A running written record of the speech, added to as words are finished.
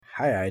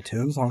Hi,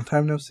 iTunes. Long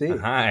time no see.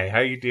 Hi, how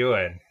you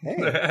doing? Hey.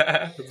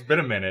 It's been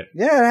a minute.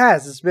 Yeah, it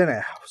has. It's been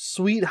a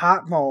sweet,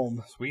 hot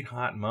moment. Sweet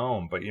hot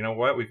moan. But you know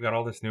what? We've got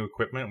all this new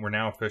equipment. We're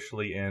now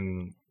officially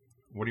in,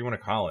 what do you want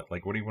to call it?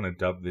 Like, what do you want to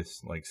dub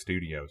this, like,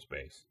 studio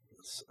space?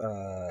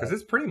 Because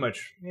it's pretty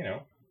much,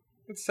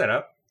 it's set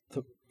up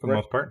for the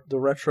most part. The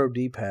retro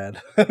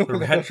D-pad. The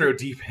retro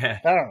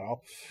D-pad. I don't know.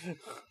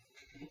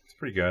 It's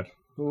pretty good.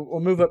 We'll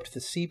move up to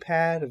the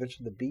C-pad,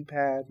 eventually the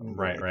B-pad.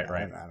 Right.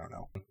 I don't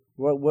know.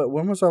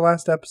 When was our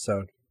last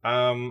episode?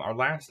 Our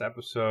last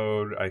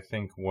episode, I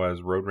think,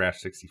 was Road Rash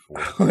 64.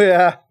 Oh,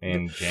 yeah.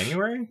 In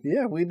January?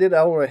 Yeah, we did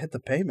Elroy Hit the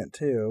Pavement,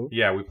 too.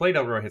 Yeah, we played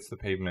Elroy Hits the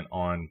Pavement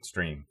on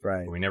stream.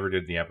 Right. But we never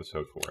did the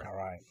episode for it. All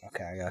right.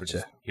 Okay, I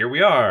gotcha. Here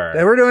we are.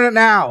 Yeah, we're doing it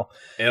now.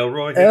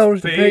 Elroy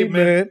Hits the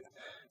Pavement.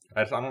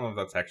 I I don't know if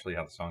that's actually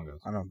how the song goes.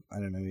 I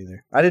didn't know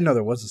either. I didn't know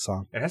there was a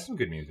song. It has some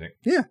good music.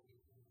 Yeah.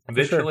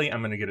 Eventually,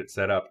 I'm going to get it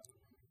set up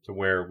to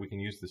where we can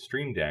use the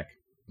stream deck,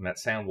 and that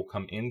sound will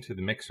come into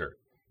the mixer,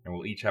 and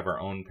we'll each have our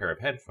own pair of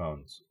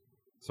headphones,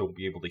 so we'll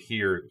be able to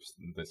hear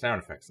the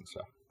sound effects and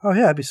stuff. Oh,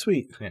 yeah, that'd be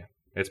sweet. Yeah,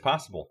 it's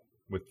possible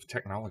with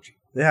technology.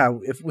 Yeah,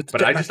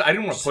 but I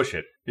didn't want to push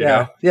it. You yeah,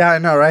 know? Yeah, I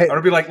know, right? I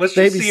would be like, let's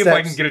baby just see steps.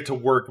 if I can get it to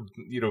work,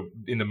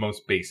 in the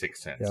most basic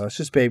sense. Yeah, let's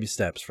just baby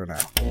steps for now.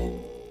 Excuse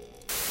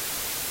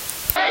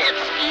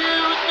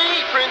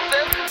me,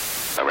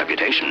 princess. A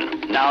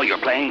reputation. Now you're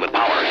playing with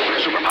power.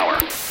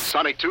 Superpower.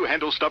 Sonic 2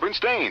 handles stubborn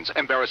stains.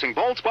 Embarrassing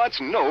bald spots,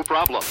 no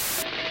problem.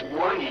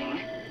 Warning,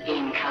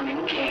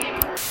 incoming game.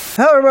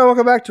 Hello, everybody.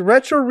 Welcome back to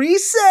Retro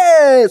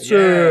Reset.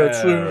 Yeah.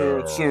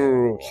 Today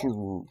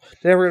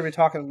we're going to be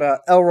talking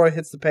about Elroy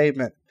Hits the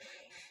Pavement.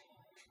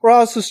 We're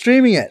also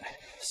streaming it.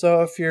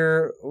 So if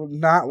you're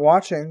not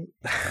watching,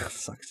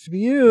 sucks to be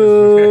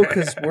you,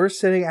 because we're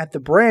sitting at the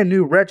brand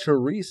new Retro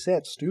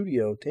Reset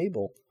studio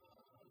table.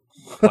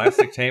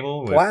 Plastic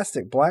table with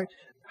Plastic, black,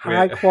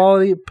 high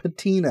quality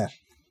patina.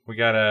 We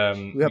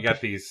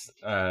got these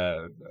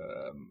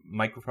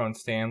microphone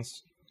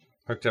stands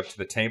hooked up to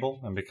the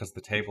table, and because the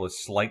table is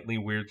slightly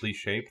weirdly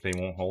shaped, they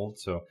won't hold.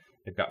 So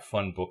they've got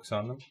fun books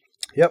on them.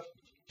 Yep,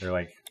 they're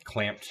like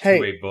clamped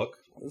to a book.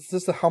 This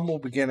is the humble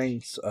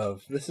beginnings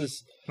of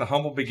the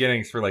humble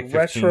beginnings for like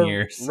 15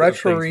 years.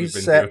 Retro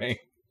Reset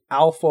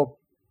Alpha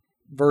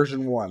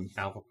version 1,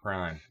 Alpha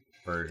Prime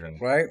version.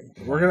 Right,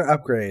 we're gonna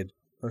upgrade.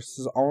 This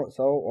is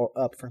all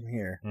up from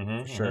here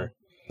for sure.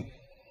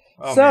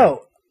 Oh,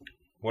 so.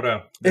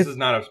 Man. This is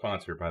not a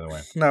sponsor, by the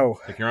way. No.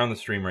 If you're on the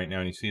stream right now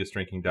and you see us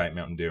drinking Diet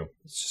Mountain Dew,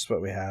 it's just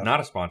what we have. Not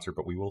a sponsor,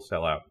 but we will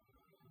sell out.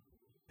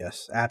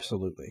 Yes,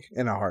 absolutely.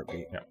 In a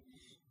heartbeat. Yeah.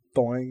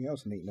 Boing. That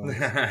was a neat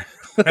noise.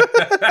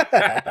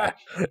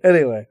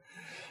 Anyway.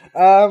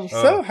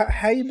 So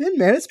how you been,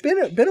 man? It's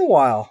been a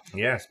while.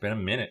 Yeah, it's been a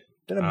minute.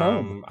 Been a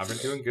moment. I've been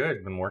doing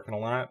good. Been working a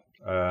lot.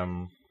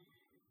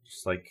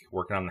 Just like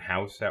working on the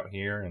house out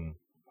here and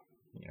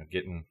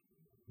getting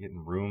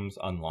rooms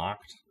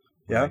unlocked.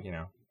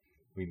 Yeah.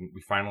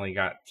 We finally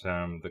got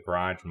the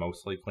garage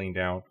mostly cleaned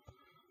out.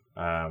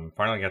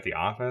 Finally got the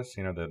office,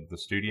 the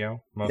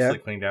studio mostly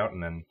cleaned out,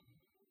 and then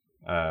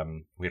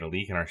we had a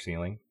leak in our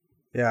ceiling.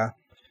 Yeah.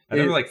 And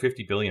there were like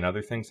 50 billion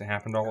other things that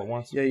happened all at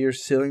once. Yeah, your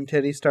ceiling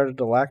titty started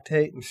to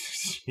lactate.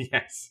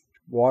 Yes.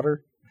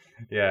 Water.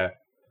 Yeah.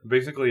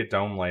 Basically, a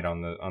dome light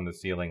on the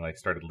ceiling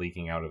started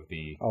leaking out of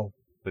the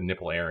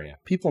nipple area.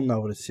 People know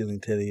what a ceiling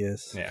titty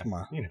is. Yeah. Come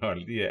on. You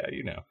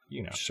know.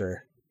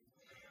 Sure.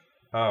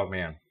 Oh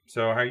man.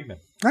 So how you been?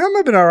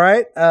 I've been all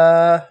right.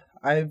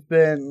 I've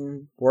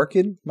been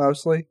working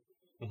mostly,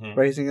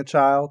 raising a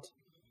child.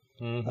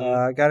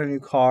 I got a new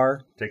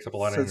car. Takes up a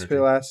lot of energy. Since we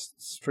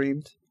last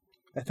streamed.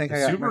 I think I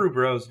got Subaru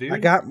Bros, dude.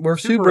 We're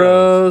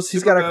Subarus.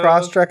 He's got a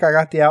Crosstrek. I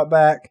got the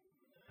Outback.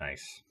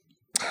 Nice.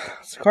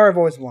 It's a car I've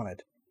always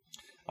wanted.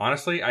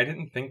 Honestly, I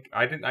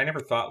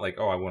never thought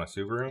I want a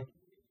Subaru,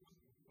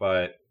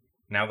 but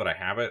now that I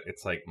have it,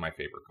 it's like my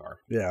favorite car.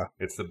 Yeah.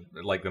 It's the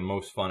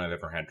most fun I've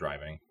ever had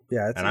driving.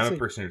 Yeah. And I'm a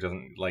person who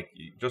doesn't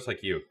just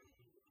like you.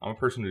 I'm a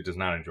person who does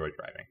not enjoy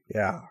driving.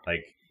 Yeah.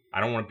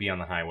 I don't want to be on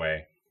the highway.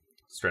 It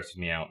stresses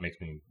me out. Makes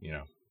me,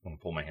 want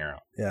to pull my hair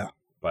out. Yeah.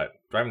 But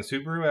driving the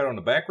Subaru out on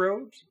the back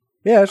roads.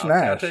 Yeah, it's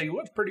nice. I'll tell you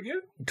what's pretty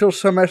good. Until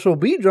some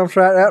SOB jumps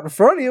right out in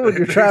front of you when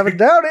you're driving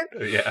down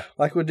it. Yeah.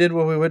 Like we did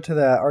when we went to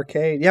the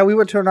arcade. Yeah, we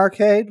went to an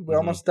arcade. We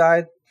almost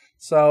died.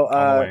 So,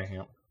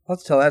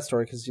 let's tell that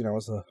story because, we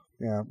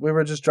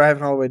were just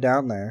driving all the way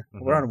down there.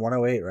 We're on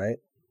 108, right?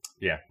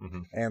 Yeah.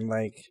 And,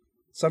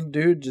 some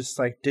dude just,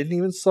 didn't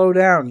even slow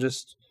down,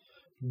 just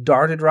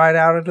darted right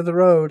out into the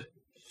road.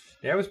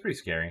 Yeah, it was pretty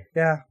scary.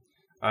 Yeah.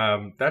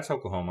 That's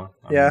Oklahoma.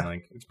 I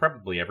mean, it's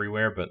probably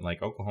everywhere, but,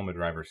 Oklahoma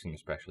drivers seem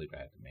especially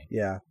bad to me.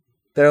 Yeah.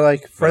 They're,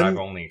 friendly. I've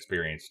only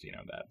experienced,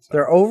 that. So.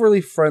 They're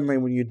overly friendly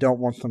when you don't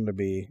want them to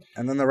be.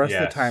 And then the rest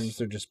of the times,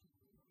 they're just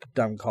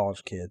dumb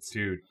college kids.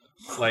 Dude.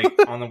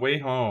 On the way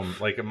home,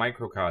 a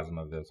microcosm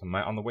of this.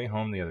 On the way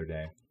home the other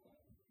day,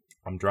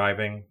 I'm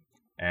driving,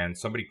 and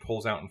somebody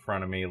pulls out in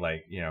front of me,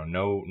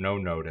 no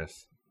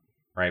notice,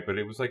 right? But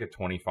it was a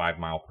 25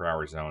 mile per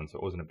hour zone, so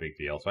it wasn't a big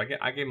deal. So I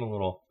gave him a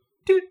little,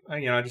 toot,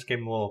 I just gave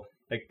him a little,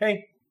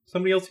 hey,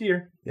 somebody else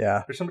here.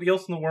 Yeah. There's somebody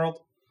else in the world.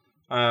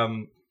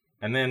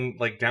 And then,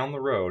 like, down the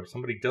road,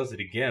 somebody does it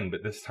again,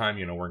 but this time,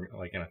 we're,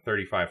 like, in a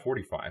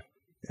 35-45.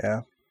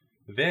 Yeah.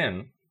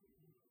 Then,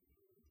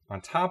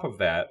 on top of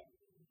that,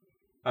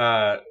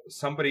 I'm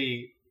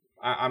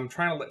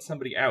trying to let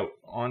somebody out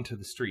onto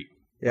the street,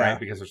 Yeah. right?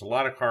 Because there's a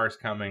lot of cars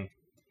coming,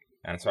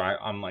 and so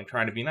I'm, like,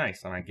 trying to be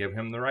nice, and I give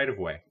him the right of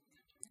way.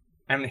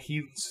 And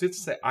he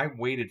sits there. I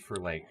waited for,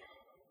 like,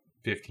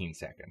 15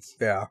 seconds.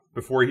 Yeah.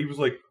 Before he was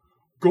like,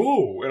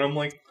 go! And I'm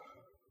like,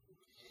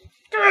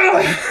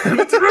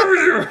 what's wrong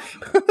with you?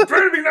 I'm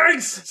trying to be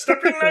nice.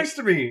 Stop being nice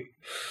to me.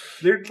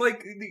 They're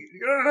like,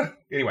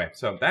 anyway,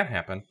 so that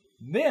happened.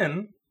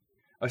 Then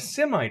a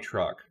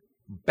semi-truck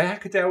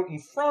backed out in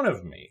front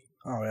of me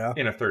Oh, yeah.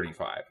 in a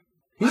 35.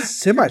 He's a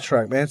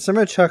semi-truck, man.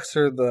 Semi-trucks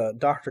are the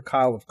Dr.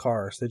 Kyle of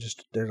cars.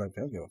 They're like,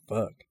 they don't give a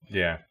fuck.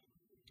 Yeah.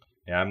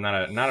 Yeah, I'm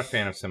not a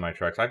fan of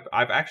semi-trucks.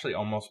 I've actually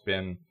almost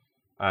been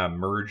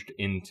merged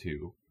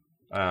into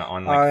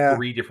on like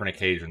 3 different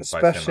occasions,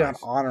 especially by on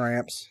semis.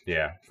 on-ramps.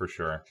 Yeah, for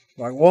sure.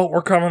 Like, well,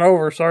 we're coming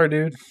over. Sorry,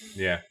 dude.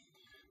 Yeah.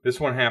 This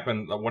one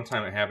happened, one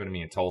time it happened to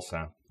me in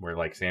Tulsa, where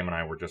like Sam and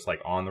I were just like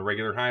on the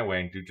regular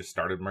highway and dude just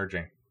started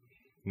merging.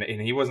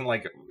 And he wasn't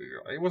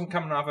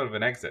coming off of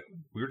an exit.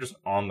 We were just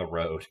on the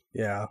road.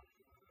 Yeah.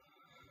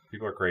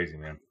 People are crazy,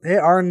 man. They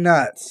are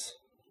nuts.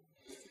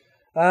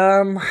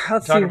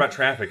 Let's Talking see. about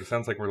traffic, it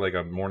sounds like we're like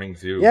a morning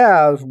zoo.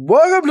 Yeah,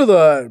 welcome to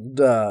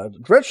the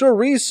Retro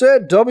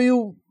Reset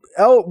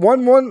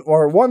WL11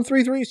 or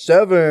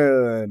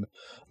 1337.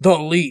 The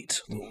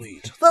Elite.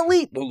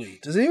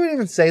 Does anyone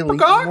even say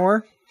Elite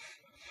anymore?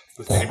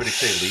 Does anybody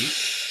say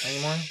lead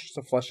anymore? It's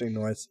a flushing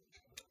noise.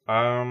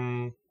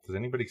 Does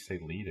anybody say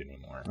lead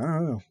anymore? I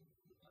don't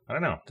know.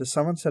 know. Does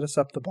someone set us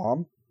up the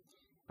bomb?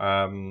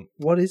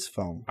 What is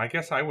phone? I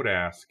guess I would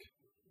ask.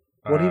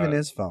 What even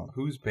is phone?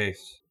 Whose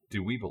base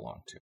do we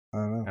belong to, I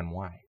don't know. and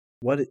why?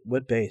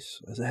 What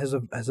base? Has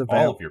a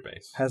All of your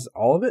base. Has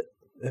all of it?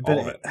 All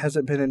of it. Has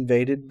it been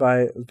invaded by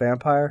a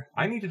vampire?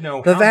 I need to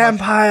know. The how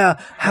vampire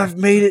have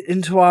made it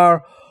into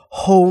our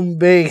home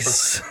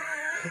base.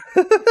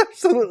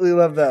 Absolutely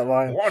love that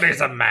line. What is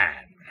a man?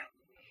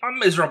 A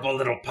miserable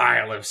little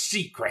pile of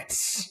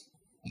secrets.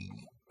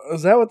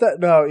 Is that what that?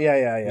 No,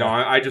 yeah. No,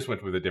 I just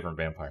went with a different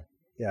vampire.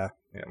 Yeah.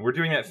 We're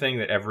doing that thing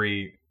that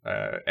every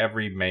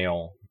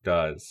male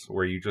does,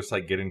 where you just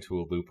like get into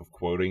a loop of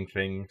quoting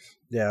things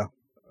Yeah.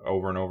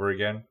 over and over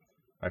again.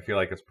 I feel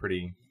like it's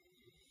pretty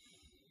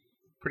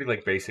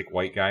like basic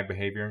white guy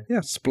behavior. Yeah.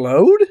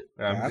 Splode?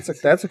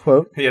 That's a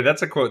quote. Yeah,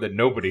 that's a quote that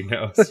nobody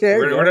knows. Yeah,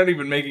 we're not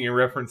even making a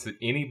reference to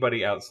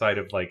anybody outside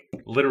of like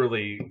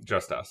literally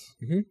just us.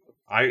 Mhm.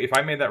 If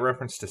I made that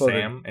reference to Sploded.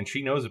 Sam, and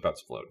she knows about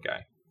Splode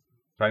Guy.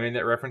 If I made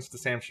that reference to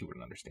Sam, she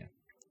wouldn't understand.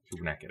 She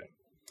would not get it.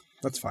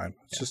 That's fine.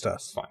 It's just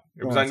us. It's fine.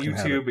 It No was one on else can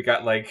have YouTube. It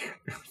got like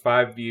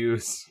 5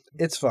 views.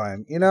 It's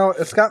fine. You know,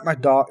 it's got my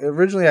dog.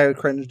 Originally, I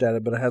cringed at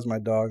it, but it has my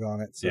dog on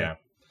it. So. Yeah.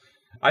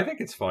 I think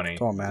it's funny.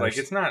 That's all that matters. Like,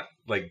 it's not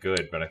like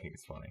good, but I think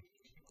it's funny.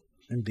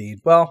 Indeed.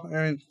 Well,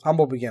 I mean,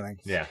 humble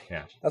beginnings. Yeah.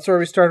 That's where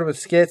we started with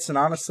skits, and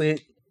honestly,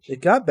 it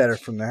got better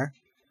from there.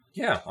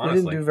 Yeah, We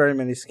honestly. didn't do very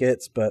many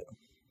skits, but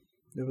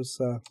it was,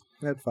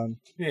 we had fun.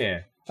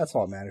 Yeah. That's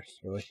all that matters,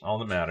 really. All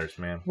that matters,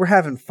 man. We're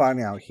having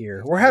fun out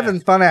here. What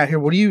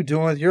are you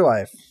doing with your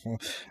life?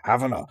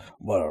 Having a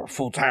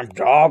full-time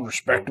job,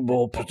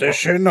 respectable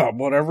position, or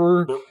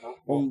whatever.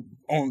 On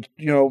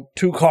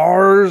 2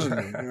 cars,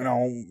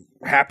 and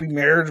happy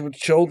marriage with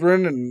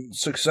children, and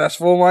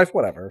successful in life.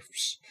 Whatever.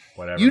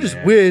 Whatever. You just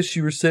man. wish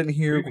you were sitting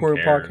here Who even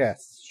recording cares?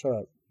 podcasts. Shut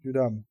up. You're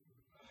dumb.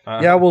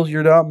 Uh, Well,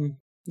 you're dumb.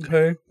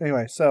 Okay.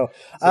 Anyway, so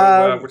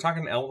we're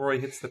talking Elroy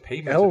hits the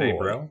pavement today, Elroy,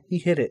 bro. he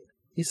hit it.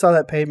 He saw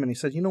that pavement. He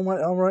said, "You know what,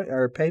 Elroy,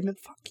 or pavement?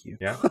 Fuck you."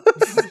 Yeah.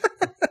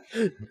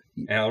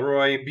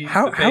 Elroy beats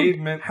How the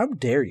pavement. How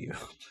dare you?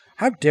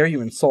 How dare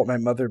you insult my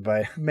mother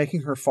by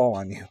making her fall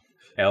on you?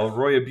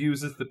 Elroy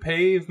abuses the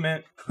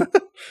pavement.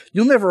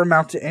 You'll never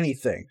amount to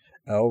anything.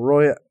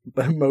 Elroy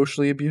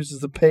emotionally abuses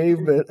the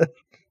pavement.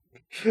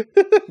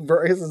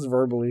 This is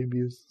verbally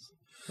abuses.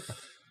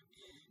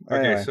 Okay,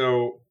 Anyway.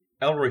 so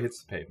Elroy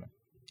hits the pavement.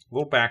 A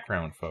little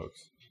background,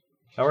 folks.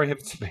 Elroy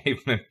hits the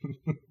pavement.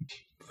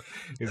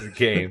 It's a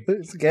game.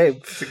 It's a game.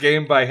 It's a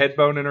game by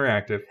Headbone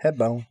Interactive.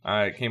 Headbone.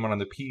 It came out on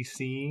the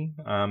PC.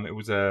 It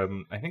was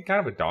I think kind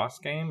of a DOS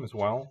game as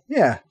well.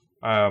 Yeah.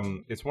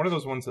 It's one of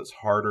those ones that's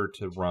harder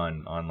to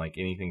run on like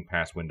anything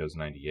past Windows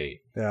 98,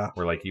 Yeah.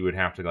 where like you would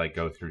have to like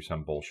go through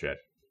some bullshit.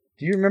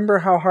 Do you remember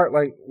how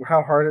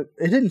hard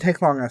it didn't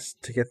take long us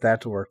to get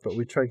that to work, but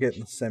we tried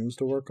getting The Sims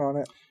to work on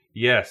it.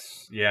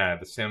 Yes, yeah,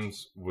 The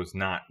Sims was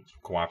not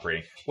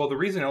cooperating. Well, the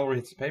reason Elroy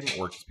Hits the Pavement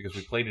works is because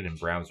we played it in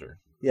browser.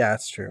 Yeah,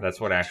 that's true.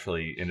 That's what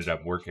actually ended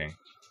up working.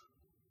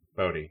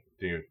 Bodie,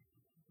 dude,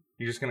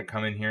 you just gonna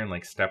come in here and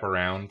like step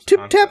around? Tip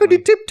constantly?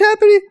 tappity, tip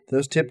tappity.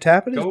 Those tip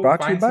tappities Go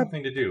brought to you find by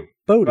something to do.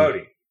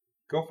 Bodie.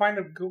 Go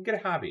get a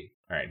hobby.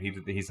 All right,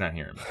 he's not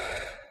hearing me.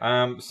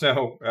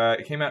 So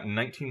it came out in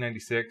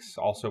 1996,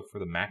 also for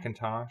the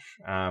Macintosh.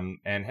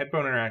 And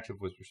Headbone Interactive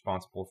was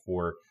responsible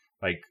for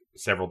like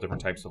several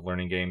different types of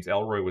learning games.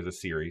 Elroy was a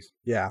series.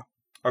 Yeah.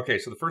 Okay,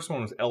 so the first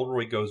one was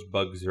Elroy Goes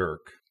Bugzerk.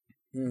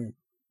 Mm.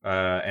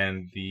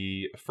 And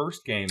the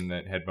first game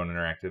that Headbone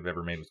Interactive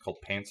ever made was called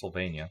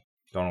Pennsylvania.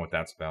 Don't know what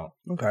that's about.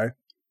 Okay.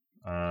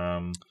 I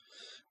Um,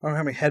 don't know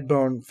how many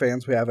Headbone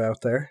fans we have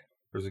out there.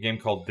 there's a game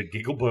called The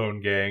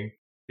Gigglebone Gang,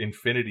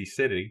 Infinity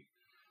City.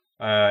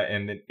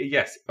 And then,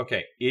 yes,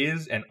 okay.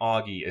 Is and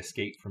Augie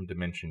Escape from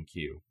Dimension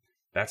Q.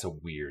 That's a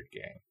weird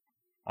game.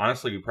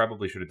 Honestly, we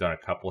probably should have done a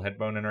couple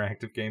Headbone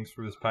Interactive games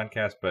for this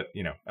podcast, but,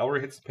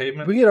 Elroy Hits the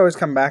Pavement. We could always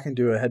come back and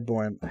do a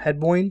Headbone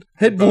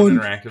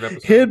Interactive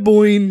episode.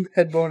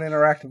 Headbone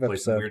Interactive Play some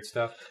episode. weird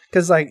stuff.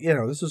 Because,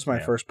 this was my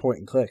Yeah. first point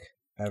and click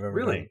I've ever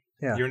Really? done.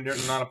 Yeah. You're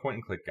not a point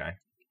and click guy.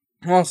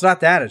 Well, it's not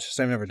that. It's just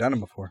I've never done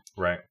them before.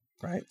 Right.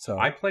 Right? So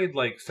I played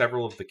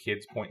several of the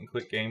kids' point and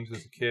click games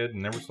as a kid,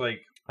 and there was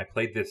I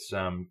played this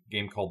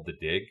game called The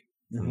Dig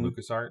from Mhm.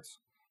 LucasArts,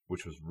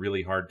 which was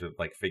really hard to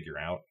figure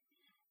out.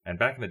 And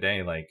back in the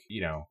day,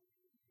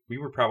 we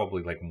were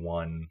probably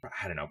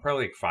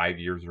probably 5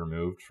 years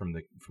removed from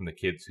the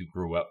kids who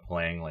grew up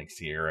playing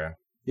Sierra,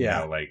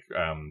 yeah.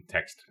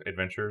 text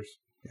adventures.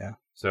 Yeah.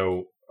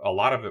 So a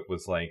lot of it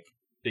was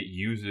it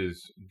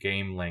uses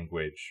game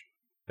language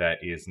that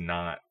is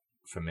not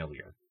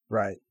familiar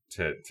Right.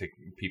 to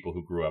people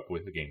who grew up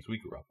with the games we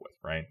grew up with,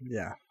 right?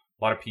 Yeah.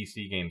 A lot of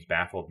PC games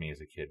baffled me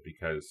as a kid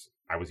because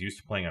I was used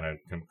to playing on a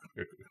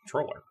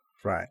controller,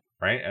 Right.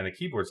 right? And the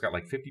keyboard's got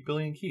 50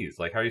 billion keys.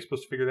 How are you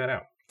supposed to figure that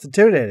out? It's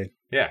intimidating.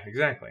 Yeah,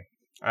 exactly.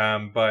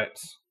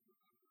 But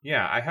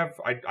yeah,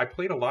 I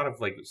played a lot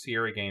of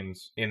Sierra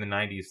games in the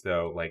 90s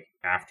though,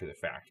 after the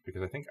fact,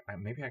 because I think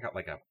maybe I got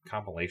a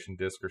compilation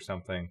disc or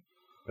something.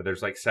 But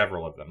there's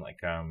several of them,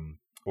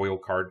 Foil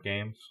card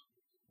games.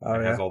 Oh,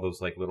 It yeah. has all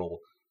those little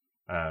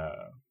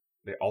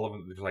all of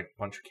them. There's a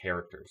bunch of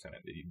characters in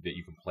it that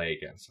you can play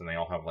against, and they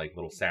all have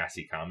little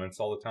sassy comments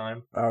all the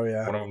time. Oh,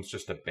 yeah. One of them's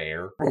just a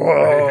bear.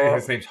 Whoa.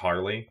 His name's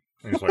Harley.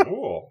 And he's like,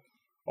 "Oh,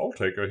 I'll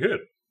take a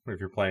hit." If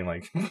you're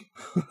playing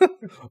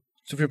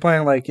So if you're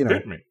playing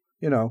hit me,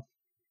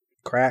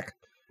 crack.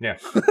 yeah,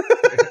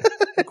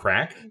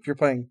 crack. If you're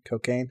playing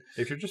cocaine,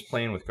 If you're just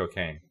playing with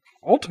cocaine,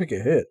 I'll take a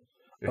hit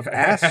of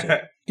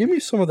acid. Give me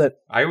some of that.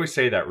 I always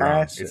say that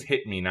wrong. Acid. It's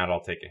hit me, not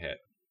I'll take a hit.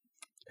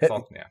 Hit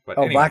Yeah, but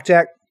Oh, anyway.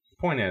 blackjack.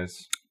 Point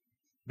is,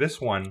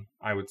 this one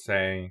I would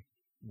say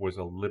was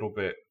a little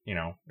bit,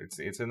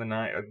 it's in the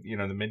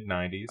the mid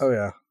 90s. Oh,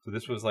 yeah. So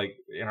this was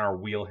in our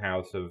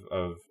wheelhouse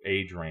of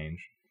age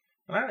range,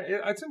 and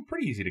it's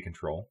pretty easy to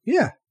control.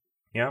 Yeah.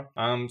 Yeah.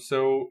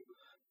 So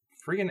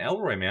freaking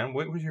Elroy, man,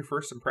 what was your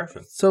first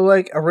impression? So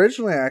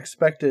originally I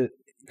expected,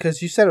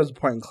 because you said it was a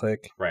point and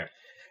click, Right.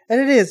 and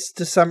it is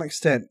to some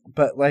extent,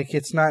 but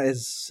it's not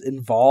as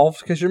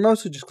involved because you're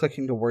mostly just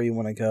clicking to where you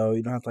want to go.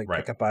 You don't have to Right.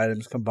 pick up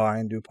items,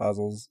 combine, do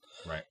puzzles,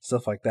 Right.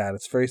 stuff like that.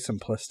 It's very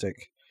simplistic,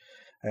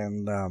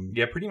 and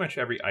Yeah, pretty much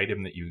every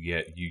item that you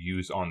get, you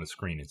use on the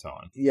screen it's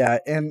on. yeah,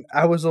 and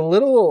I was a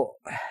little.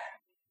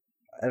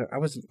 I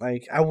was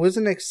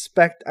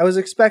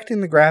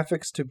expecting the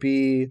graphics to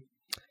be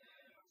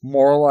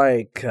more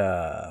like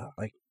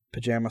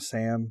Pajama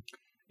Sam.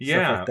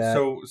 Yeah. like that.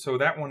 So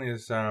that one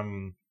is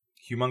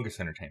Humongous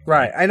Entertainment.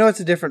 Right. I know it's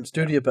a different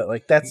studio, but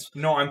that's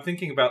No, I'm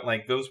thinking about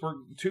those were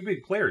two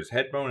big players,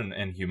 Headbone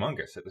and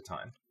Humongous at the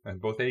time, at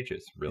both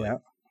ages. Really, Yeah.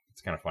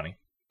 It's kind of funny.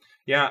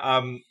 Yeah,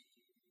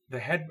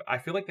 I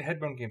feel like the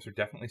Headbone games are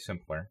definitely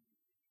simpler.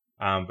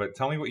 But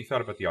tell me what you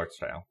thought about the art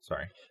style.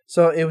 Sorry.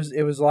 so it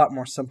was a lot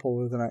more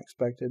simple than I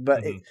expected.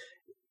 But Mhm.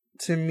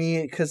 to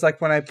me, because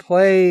when I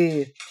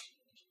play,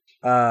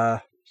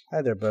 hi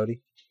there,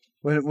 Bodie.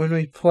 When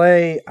we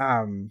play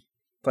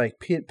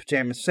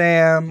Pajama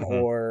Sam Mhm.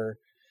 or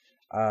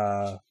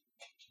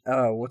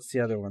what's the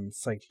other one?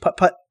 It's Putt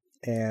Putt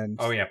and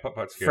Oh yeah, Putt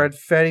Putt's good.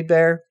 Freddy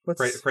Bear.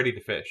 What's Freddy the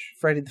Fish.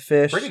 Freddy the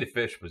Fish? Freddy the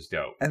Fish was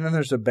dope. And then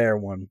there's a bear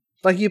one.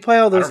 You play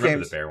all I those don't remember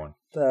games. the bear one.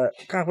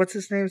 God, what's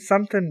his name?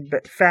 Something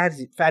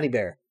Fatty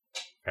Bear.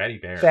 Fatty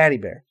Bear. Fatty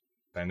Bear.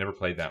 I never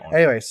played that one.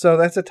 Anyway, so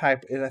that's a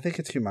type. I think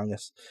it's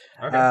Humongous.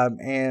 Okay.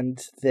 And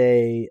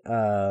they,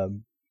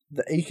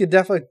 you could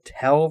definitely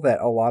tell that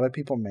a lot of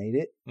people made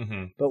it.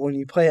 hmm But when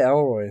you play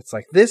Elroy, it's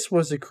this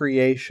was a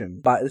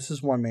creation, but this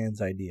is one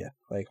man's idea.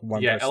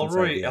 One Yeah, person's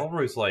Elroy. idea.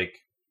 Elroy's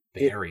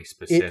very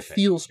specific. It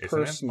feels isn't it?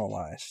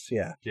 personalized.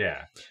 Yeah.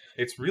 Yeah,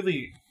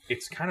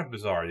 it's kind of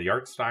bizarre. The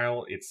art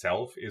style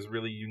itself is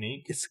really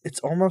unique. It's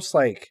almost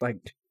like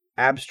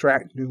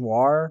abstract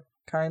noir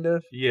kind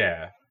of,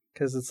 Yeah,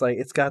 because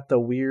it's got the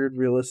weird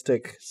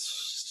realistic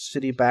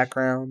city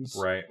backgrounds,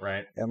 right,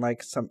 and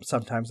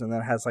sometimes, and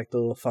then it has the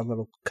little fun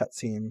little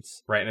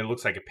cutscenes. right. And it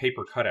looks like a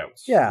paper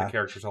cutouts. Yeah. The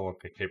characters all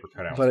look like paper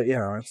cutouts. But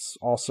it's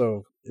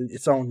also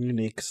its own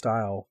unique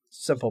style,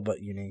 simple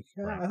but unique.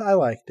 Right. I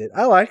liked it.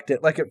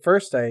 At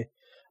first, I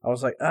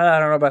was like, I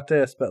don't know about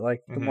this, but the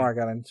Mhm. more I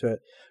got into it,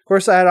 of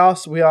course,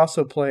 we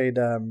also played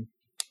the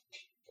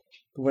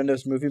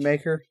Windows Movie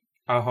Maker.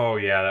 Oh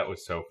yeah, that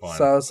was so fun.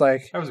 So I was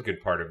that was a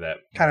good part of that.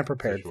 kind of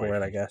prepared for it,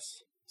 situation. I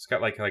guess. It's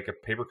got like a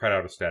paper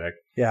cutout aesthetic.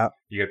 Yeah,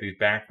 You got these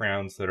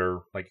backgrounds that are,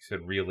 like you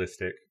said,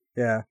 realistic.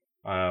 yeah.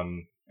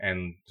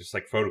 and just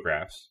like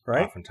photographs.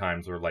 Right.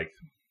 Oftentimes, or like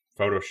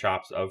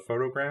photoshops of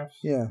photographs.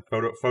 Yeah.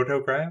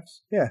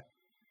 Photographs. Yeah.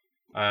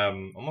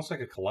 Almost like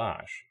a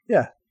collage.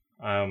 Yeah.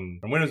 And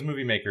Windows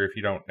Movie Maker. If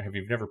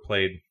you've never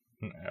played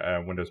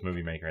Windows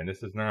Movie Maker, and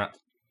this is not,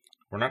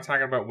 we're not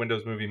talking about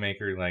Windows Movie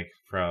Maker like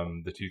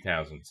from the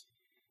 2000s,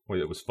 where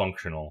it was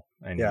functional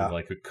and Yeah. you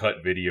like could cut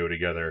video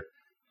together.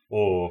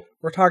 Oh,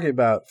 We're talking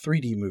about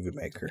 3D Movie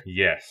Maker.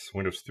 yes,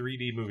 Windows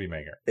 3D Movie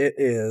Maker. It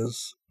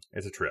is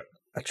It's a trip.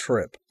 a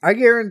trip. I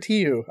guarantee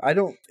you,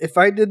 if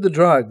I did the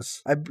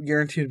drugs, I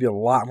guarantee it'd be a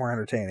lot more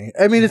entertaining.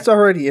 I mean, it's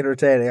already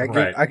entertaining.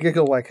 Right. I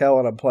giggle like hell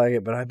when I'm playing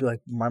it, but I'd be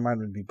like, my mind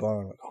would be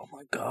blown. Like, oh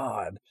my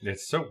God.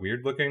 It's so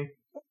weird looking.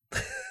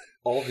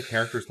 All of the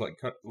characters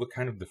look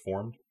kind of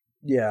deformed.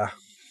 Yeah.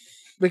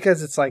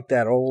 Because it's like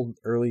that old,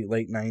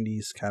 late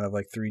 90s kind of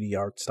like 3D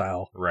art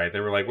style. Right.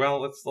 They were like,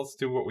 well, let's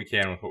do what we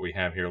can with what we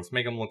have here. Let's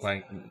make them look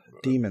like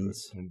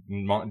Demons.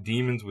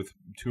 Demons with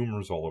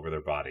tumors all over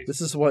their bodies. This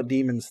is what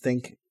demons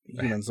think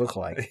humans look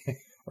like.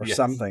 Or Yes.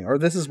 something. Or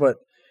this is what,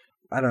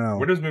 I don't know.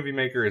 Windows Movie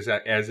Maker is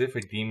as if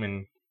a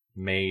demon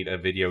made a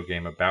video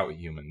game about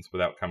humans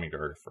without coming to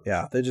Earth first.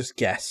 Yeah, they just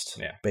guessed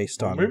Yeah.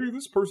 based Well, on... maybe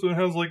this person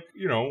has like,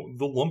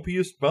 the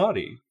lumpiest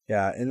body.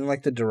 Yeah, and then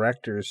like the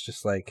director is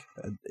just like,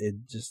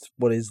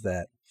 what is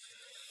that?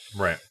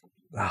 Right.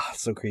 Ah,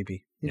 so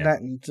creepy. Yeah.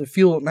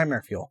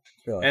 Nightmare fuel.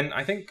 Really. And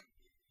I think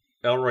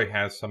Elroy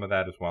has some of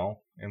that as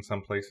well in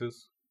some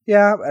places.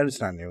 Yeah, and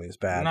it's not nearly as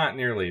bad. Not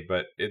nearly,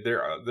 but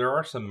there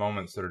are some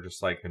moments that are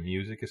just like the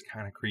music is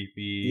kind of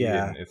creepy.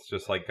 Yeah. And it's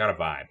just like got a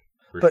vibe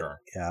for but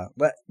sure. yeah,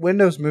 but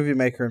Windows Movie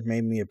Maker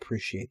made me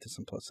appreciate the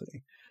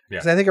simplicity. Yeah.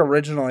 Because I think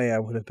originally I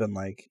would have been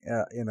like,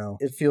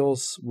 it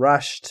feels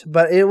rushed,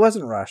 but it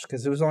wasn't rushed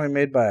because it was only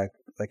made by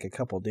like a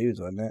couple dudes,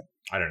 wasn't it?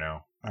 I don't know.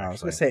 I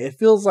was gonna actually. say it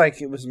feels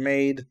like it was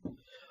made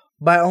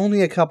by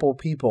only a couple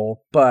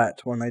people,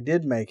 but when they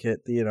did make it,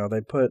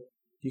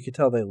 you could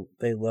tell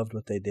they loved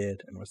what they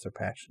did and was their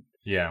passion.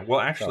 Yeah. Well,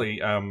 actually,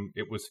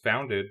 it was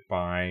founded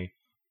by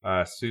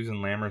Susan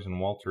Lammers and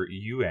Walter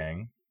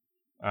Yuang,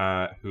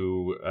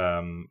 who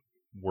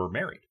were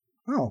married.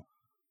 Oh,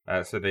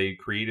 So they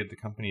created the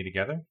company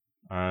together.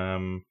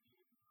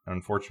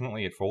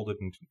 Unfortunately, it folded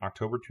in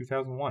October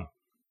 2001.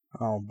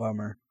 oh,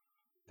 bummer.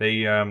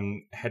 They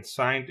had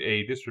signed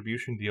a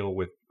distribution deal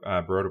with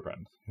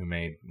Broderbund, who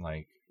made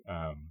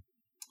a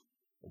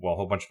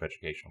whole bunch of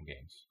educational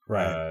games.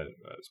 Right.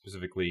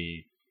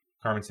 Specifically,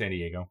 Carmen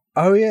Sandiego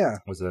Oh yeah,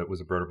 was a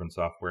Broderbund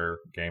software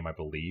game, I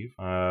believe.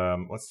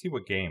 Let's see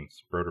what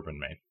games Broderbund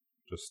made.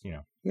 Just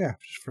yeah,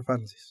 just for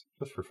funsies.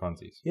 just for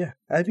funsies. Yeah,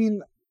 I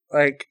mean,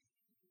 like,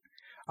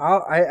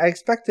 I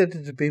expected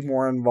it to be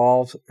more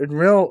involved.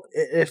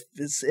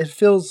 It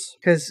feels,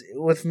 because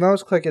with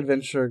most click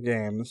adventure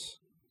games,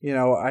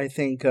 I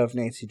think of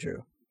Nancy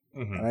Drew,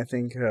 Hmm. and I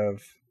think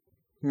of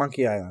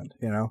Monkey Island.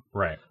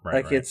 Right.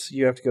 Like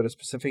you have to go to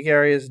specific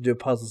areas, do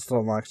puzzles to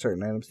unlock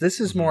certain items.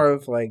 This is Mhm. more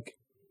of like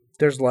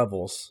there's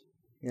levels.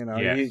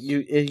 Yes.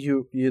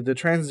 You the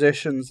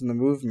transitions and the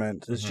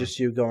movement is Mhm. just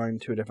you going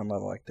to a different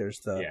level. Like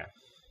there's yeah.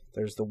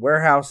 the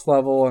warehouse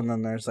level, and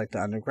then there's like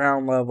the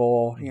underground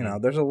level.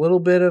 Mhm. There's a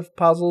little bit of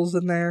puzzles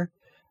in there.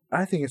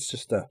 I think it's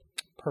just a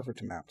perfect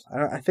amount.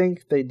 I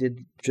think they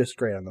did just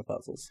great on the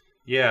puzzles.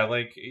 Yeah,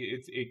 like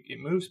it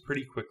moves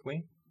pretty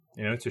quickly.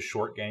 It's a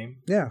short game.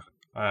 Yeah.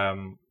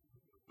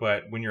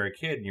 But when you're a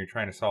kid and you're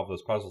trying to solve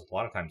those puzzles, a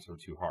lot of times they're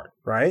too hard,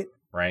 Right?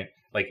 right?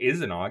 Like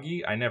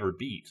Izanagi, I never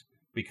beat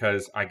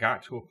because I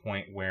got to a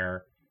point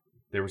where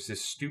there was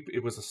this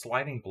it was a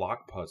sliding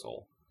block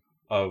puzzle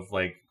of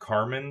like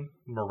Carmen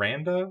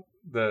Miranda,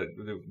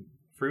 the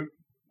fruit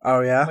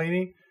Oh yeah.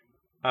 lady,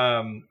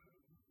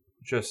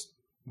 just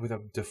with a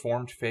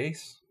deformed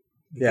face.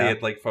 Yeah. They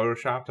had like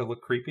photoshopped to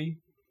look creepy.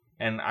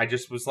 And I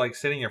just was like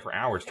sitting there for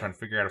hours trying to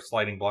figure out a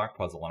sliding block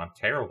puzzle, and I'm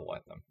terrible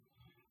at them.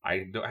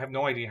 I have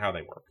no idea how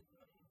they work.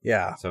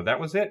 Yeah. So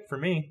that was it for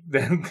me.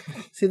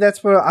 See,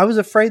 that's what I was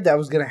afraid that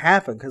was going to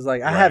happen because,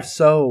 like, I have Right.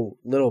 so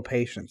little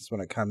patience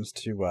when it comes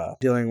to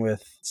dealing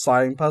with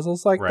sliding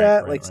puzzles like Right,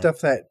 that, right, like right.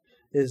 stuff that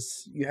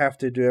is you have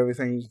to do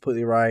everything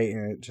completely right,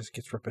 and it just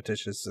gets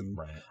repetitious, and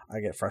Right. I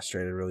get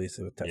frustrated really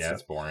easily with that Yeah, it's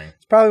stuff. boring.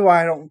 It's probably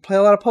why I don't play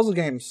a lot of puzzle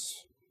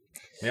games.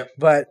 Yep.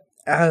 But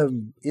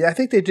yeah, I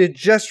think they did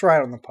just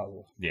right on the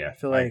puzzle. Yeah, I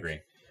feel I like- agree.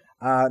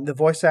 The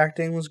voice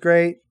acting was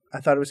great.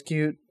 I thought it was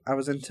cute. I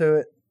was into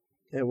it.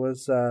 It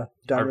was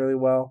done really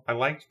well. I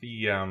liked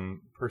the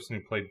person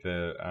who played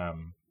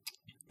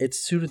It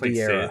suited played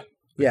the era. Sid,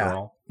 the Yeah.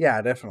 girl.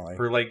 Yeah, definitely.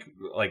 Her like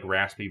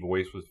raspy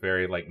voice was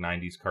very like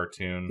 90s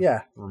cartoon.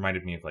 Yeah.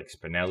 Reminded me of like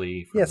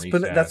Spinelli from Yes,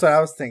 Recess. that's what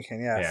I was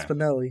thinking. Yeah, Yeah.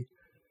 Spinelli.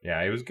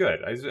 Yeah, it was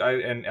good.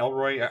 And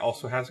Elroy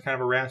also has kind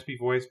of a raspy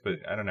voice, but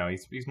I don't know.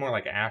 He's more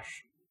like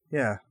Ash,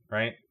 Yeah,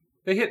 right?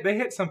 They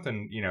hit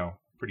something,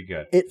 pretty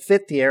good. it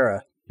fit the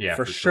era. Yeah,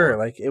 for sure.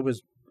 Like it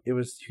was. You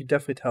could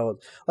definitely tell.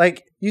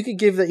 Like you could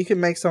give that. You could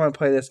make someone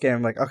play this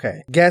game. Like,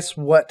 okay, guess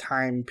what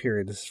time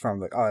period this is from?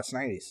 Like, oh, it's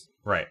 90s.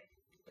 Right.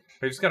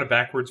 They just got a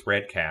backwards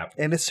red cap.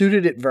 And it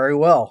suited it very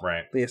well.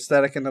 Right. The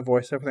aesthetic and the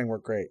voice, everything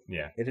worked great.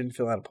 Yeah. It didn't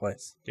feel out of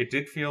place. It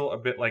did feel a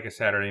bit like a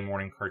Saturday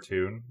morning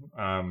cartoon,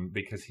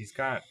 because he's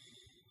got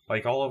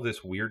like all of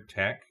this weird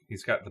tech.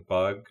 He's got the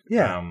bug.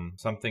 Yeah.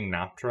 Something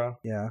Noptra.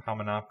 Yeah.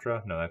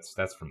 Hominoptera? No,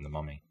 that's from the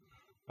Mummy.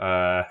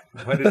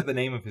 What is the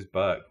name of his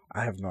bug?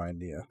 I have no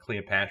idea.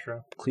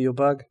 Cleopatra?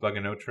 Cleobug?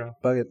 Buganotra?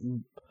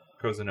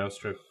 Cosa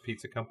Nostra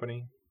Pizza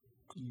Company?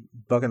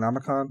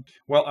 Buganomicon?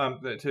 Well,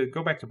 to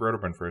go back to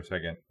Broderbund for a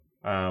second,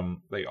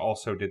 they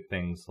also did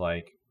things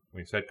like,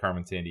 we said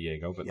Carmen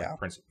Sandiego, but like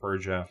Prince of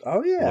Persia,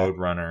 Oh, yeah. Lode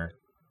Runner.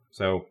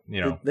 So,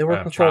 They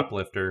worked with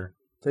Choplifter.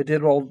 They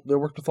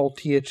worked with old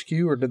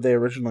THQ, or did they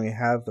originally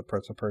have the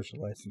Prince of Persia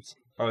license?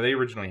 Oh, they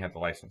originally had the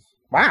license.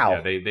 Wow.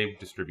 Yeah, they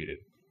distributed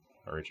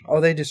originally.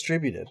 Oh, they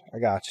distributed. I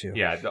got you.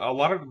 Yeah, a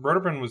lot of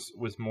Broderbund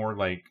was more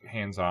like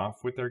hands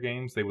off with their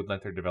games. They would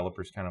let their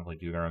developers kind of like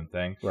do their own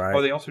thing. Right.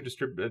 Oh, they also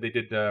They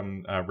did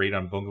Raid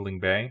on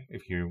Bungling Bay.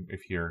 If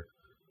you're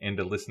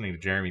into listening to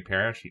Jeremy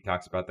Parrish, he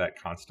talks about that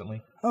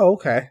constantly. Oh,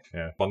 okay.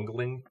 Yeah,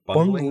 Bungling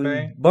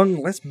Bay.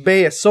 This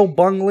bay is so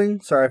bungling.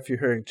 Sorry if you're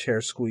hearing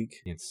chair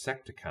squeak.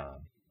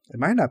 Insecticon. It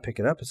might not pick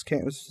it up.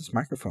 This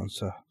microphone's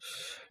so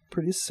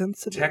pretty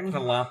sensitive.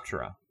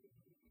 Technoloptera.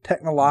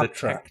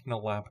 Technoloptera. The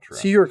Technoloptera.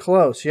 So you were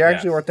close. You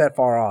actually weren't that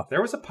far off.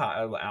 There was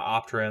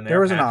Optera in there.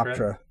 There was an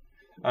Patra.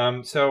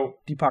 Optera. So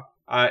Deepak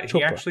he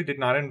Chopra. actually did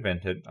not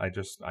invent it. I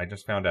just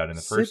found out in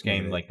the first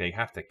game, like they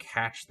have to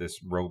catch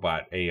this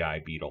robot AI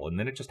beetle, and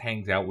then it just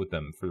hangs out with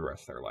them for the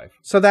rest of their life.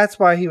 So that's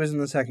why he was in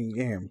the second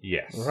game.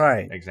 Yes.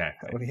 Right.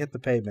 Exactly. When he hit the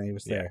pavement, he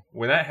was Yeah. there.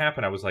 When that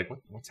happened, I was like,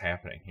 what's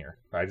happening here?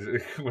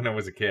 When I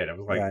was a kid, I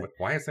was like, Right.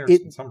 why is there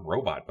some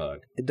robot bug?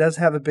 It does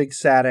have a big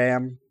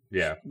SATAM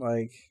Yeah.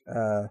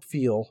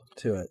 feel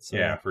to it. So.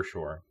 Yeah, for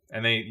sure.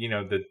 And they,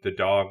 the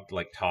dog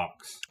like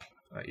talks.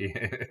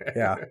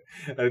 Yeah.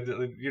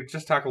 You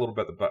just talk a little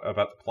bit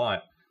about the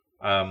plot.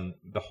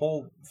 The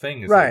whole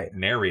thing is Right. like,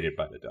 narrated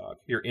by the dog.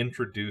 You're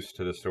introduced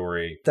to the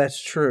story That's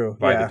true.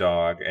 by yeah. the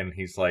dog, and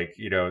he's like,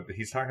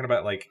 he's talking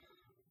about like,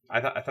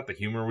 I thought the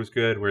humor was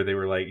good, where they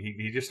were like,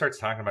 he just starts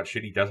talking about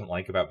shit he doesn't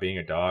like about being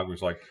a dog. He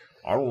was like,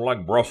 I don't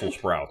like Brussels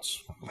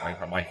sprouts.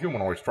 My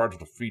human always tries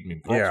to feed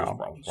me Brussels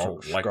sprouts. I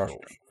don't like those.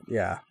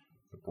 Yeah.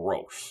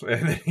 Gross.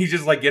 And then he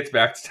just like gets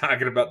back to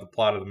talking about the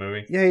plot of the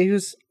movie. Yeah,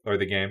 Or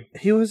the game.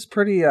 he was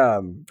pretty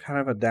kind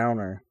of a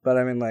downer, but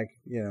I mean, like,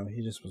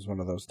 he just was one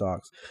of those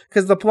dogs.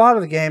 Because the plot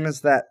of the game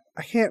is that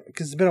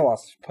because it's been a while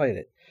since I played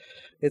it.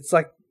 It's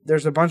like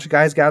there's a bunch of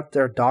guys out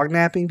there dog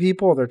napping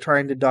people. They're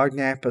trying to dog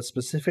nap a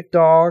specific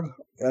dog,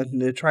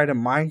 and they try to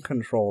mind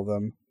control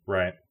them.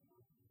 Right.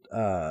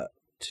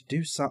 To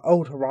do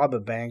to rob a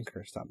bank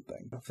or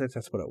something. I think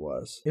that's what it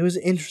was. It was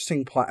an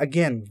interesting plot.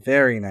 Again,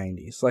 very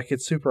 90s. Like,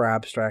 it's super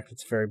abstract.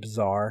 It's very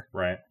bizarre.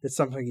 Right. It's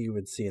something you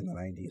would see in the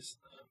 90s.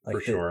 Like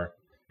For sure.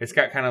 It's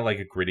got kind of like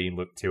a gritty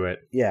look to it.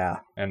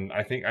 Yeah. And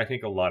I think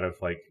a lot of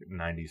like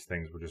 90s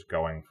things were just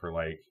going for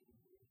like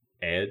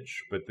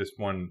edge, but this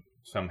one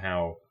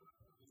somehow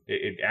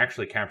it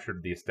actually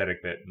captured the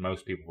aesthetic that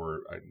most people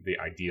were the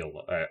ideal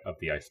of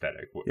the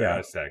aesthetic,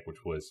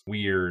 which was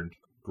weird,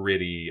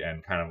 gritty,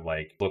 and kind of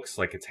like looks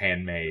like it's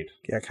handmade.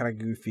 Yeah, kind of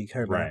goofy.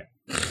 Kind of. Right.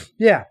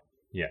 Yeah.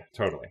 Yeah,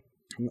 totally.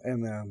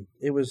 And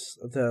it was,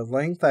 the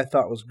length I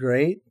thought was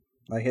great.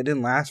 Like, it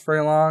didn't last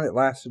very long. It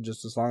lasted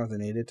just as long as it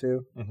needed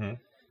to. Mm-hmm.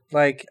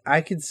 Like,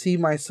 I could see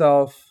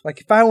myself,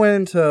 like, if I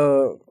went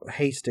into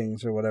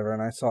Hastings or whatever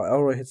and I saw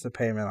Elroy Hits the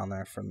Pavement on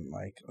there from,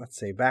 like, let's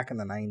say back in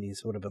the 90s,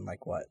 it would have been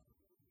like, what?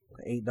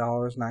 $8,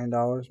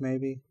 $9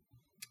 maybe?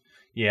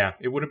 Yeah,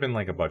 it would have been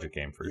like a budget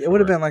game for sure. It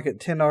would have been like a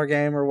 $10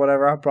 game or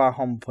whatever. I brought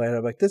home and played it.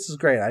 I'm like, this is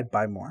great. I'd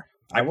buy more.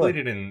 I played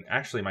it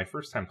actually, my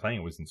first time playing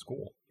it was in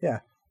school. Yeah.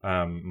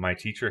 My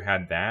teacher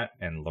had that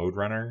and Lode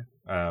Runner,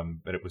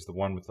 but it was the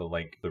one with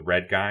the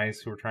red guys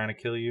who were trying to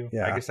kill you.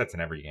 Yeah. I guess that's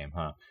in every game,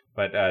 huh?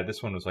 But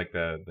this one was like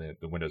the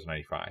Windows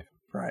 95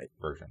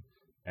 version.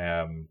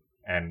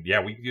 And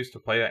yeah, we used to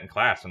play that in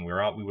class, and we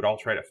would all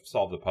try to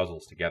solve the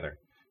puzzles together.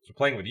 So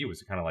playing with you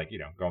was kind of like,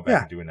 going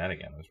back and doing that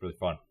again. It was really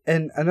fun.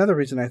 And another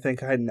reason I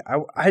think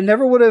I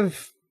never would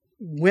have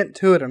went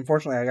to it,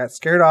 unfortunately, I got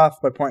scared off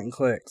by point and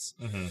clicks.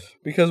 Mm-hmm.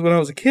 Because when I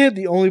was a kid,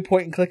 the only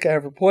point and click I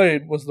ever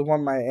played was the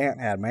one my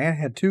aunt had. My aunt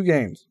had 2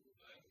 games.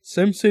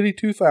 SimCity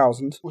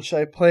 2000, which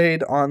I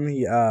played on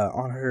the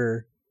on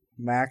her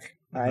Mac,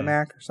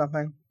 iMac or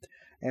something,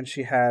 and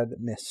she had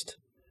Myst.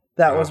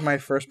 That was my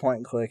first point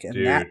and click,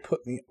 and that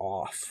put me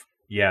off.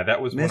 Yeah,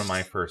 that was Myst one of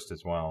my first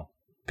as well.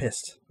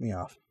 Pissed me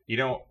off.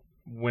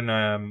 When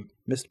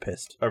Myst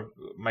pissed.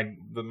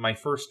 My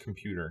first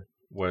computer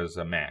was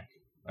a Mac,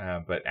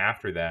 but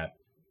after that,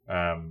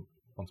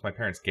 once my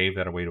parents gave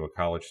that away to a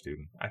college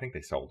student, I think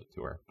they sold it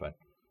to her, but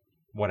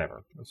whatever,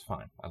 it was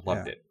fine. I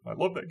loved it. I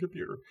loved that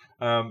computer.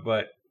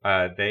 But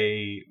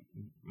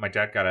my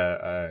dad got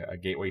a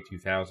Gateway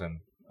 2000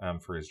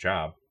 for his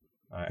job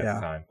at the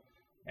time,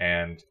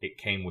 and it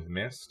came with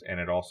Myst, and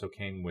it also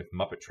came with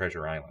Muppet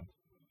Treasure Island.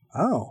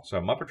 Oh. So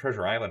Muppet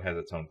Treasure Island has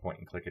its own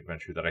point-and-click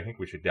adventure that I think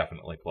we should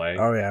definitely play.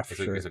 Oh, yeah, for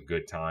sure. It's a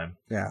good time.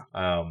 Yeah.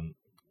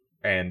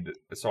 And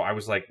so I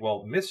was like,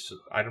 well,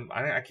 I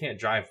can't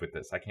jive with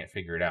this. I can't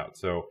figure it out.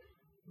 So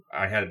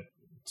I had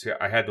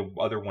the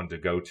other one to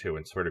go to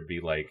and sort of be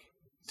like,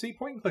 see,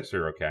 point and clicks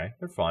are okay.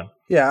 They're fun.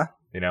 Yeah.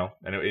 And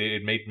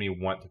it made me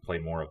want to play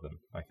more of them,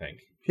 I think.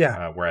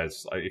 Yeah.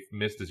 Whereas if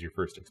Myst is your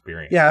first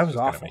experience, Yeah, it it's was just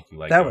gonna awful. make you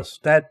like, That go, was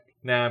that.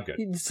 Nah, I'm good.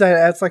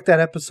 That's like that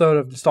episode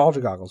of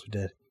Nostalgia Goggles we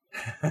did.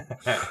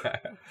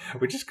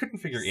 We just couldn't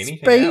figure anything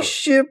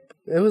Spaceship.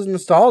 It was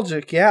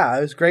nostalgic. Yeah,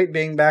 it was great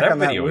being back on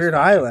that video was weird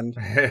fun. island.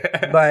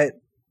 out. But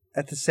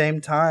at the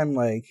same time,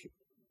 like,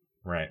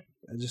 Right.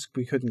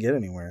 we couldn't get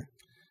anywhere.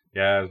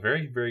 Yeah, it was a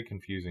very, very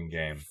confusing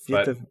game. You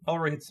have But to-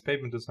 Elroy Hits the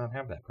Pavement does not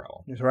have that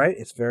problem. That's right.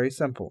 It's very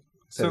simple.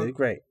 So they did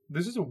great.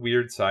 This is a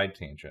weird side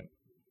tangent.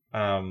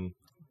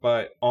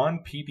 But on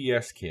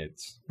PBS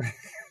Kids,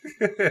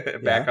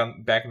 back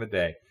in the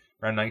day,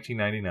 around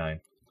 1999.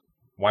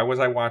 Why was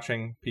I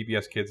watching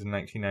PBS Kids in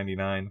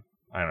 1999?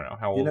 I don't know.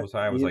 How old was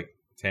I? I was like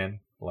 10,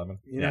 11.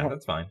 Yeah,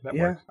 that's fine. That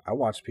works. I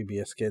watched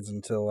PBS Kids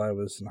until I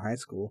was in high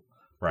school.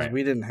 'Cause Right.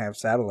 we didn't have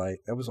satellite.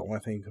 That was the only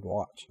thing you could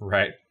watch.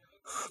 Right.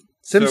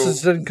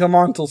 Simpsons didn't come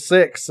on till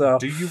 6, so.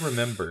 Do you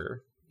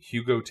remember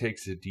Hugo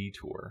Takes a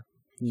Detour?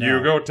 No.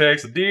 Hugo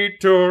Takes a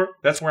Detour.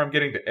 That's where I'm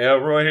getting to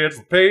Elroy Hits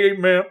the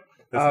Pavement.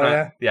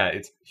 That's yeah?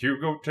 It's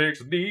Hugo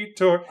Takes a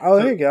Detour. Oh,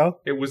 So there you go.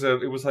 It was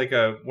like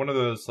one of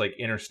those like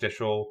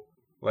interstitial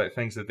like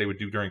things that they would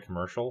do during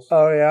commercials.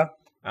 Oh, yeah.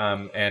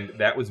 And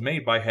that was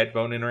made by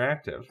Headbone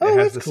Interactive. Oh, it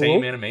has that's the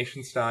same cool.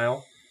 animation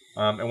style.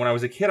 And when I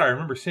was a kid, I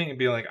remember seeing it and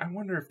being like, I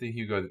wonder if the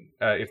Hugo,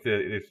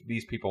 if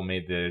these people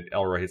made the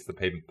Elroy Hits the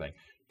Pavement thing.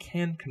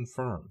 Can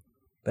confirm.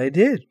 They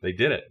did. They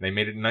did it. They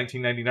made it in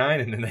 1999,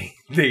 and then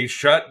they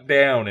shut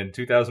down in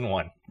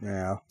 2001.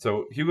 Yeah.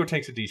 So Hugo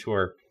Takes a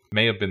Detour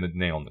may have been the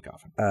nail in the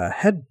coffin.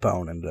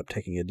 Headbone ended up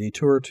taking a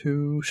detour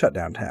to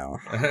Shutdown Town.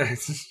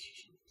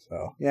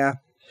 So, yeah.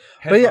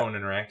 Headbone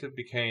Interactive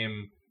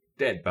became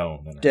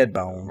Deadbone Interactive.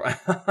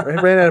 Deadbone. They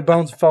ran out of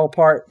bones and fell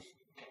apart.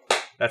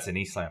 That's a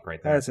knee slap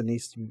right there. That's a knee.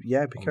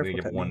 Yeah, be I'm careful gonna with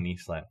give that one knee. knee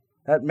slap.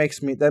 That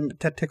makes me.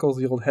 That tickles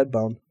the old head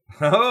bone.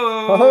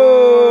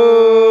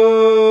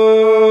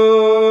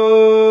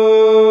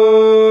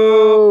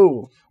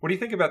 Oh! What do you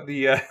think about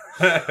the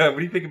what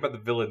do you think about the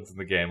villains in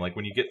the game? Like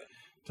when you get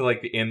to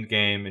like the end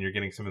game and you're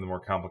getting some of the more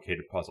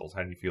complicated puzzles.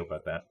 How do you feel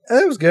about that?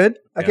 It was good.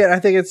 Again, I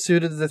think it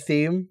suited the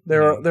theme. They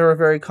Mhm. were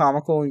very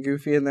comical and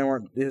goofy, and they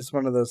weren't. It's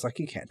one of those like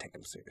you can't take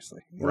them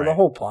seriously. You know, Right. the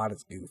whole plot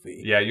is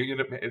goofy. Yeah, you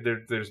end up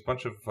there's a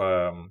bunch of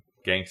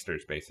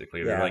gangsters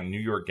basically. They're Yeah. like New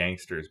York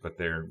gangsters, but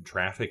they're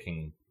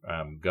trafficking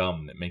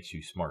gum that makes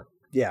you smart.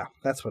 Yeah,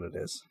 that's what it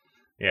is.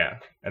 Yeah,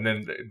 and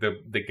then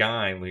the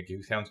guy, like,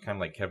 who sounds kind of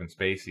like Kevin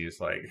Spacey, is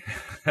like,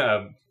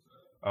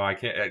 I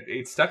can't.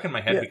 It's stuck in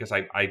my head Yeah. because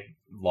I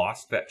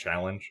lost that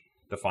challenge,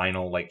 the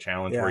final like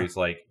challenge where Yeah. he's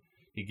like,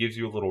 he gives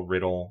you a little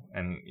riddle,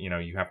 and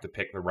you have to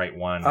pick the right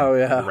one. Oh,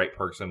 yeah. the right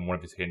person, one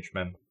of his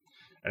henchmen,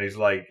 and he's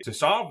like, to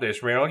solve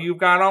this riddle, you've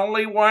got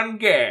only one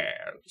guess.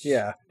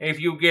 Yeah. If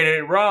you get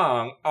it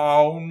wrong,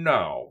 oh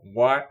no,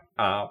 what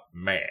a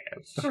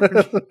mess!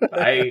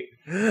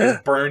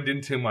 It's burned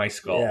into my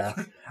skull. Yeah.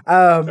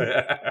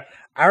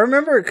 I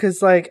remember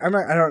because like I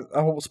don't.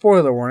 Oh,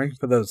 spoiler warning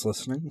for those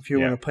listening. If you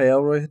Yeah. want to play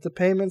Elroy Hit the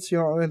Payments, you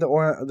don't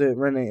want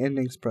the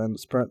ending sprint.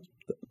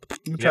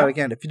 Let me try Yeah. it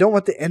again. If you don't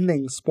want the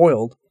ending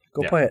spoiled,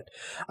 go Yeah. play it.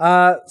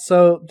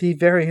 So the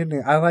very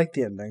ending, I like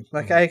the ending.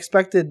 Like Mm-hmm. I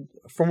expected,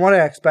 from what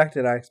I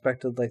expected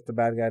like the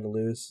bad guy to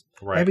lose.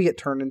 Right. Maybe get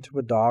turned into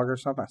a dog or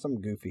something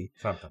goofy.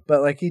 Something.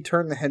 But like he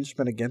turned the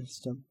henchman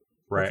against him.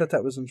 I Right. thought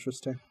that was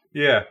interesting.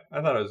 Yeah,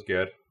 I thought it was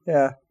good.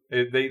 Yeah.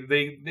 They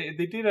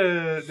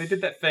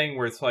did that thing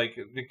where it's like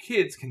the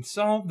kids can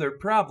solve their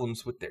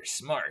problems with their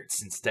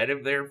smarts instead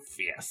of their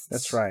fists.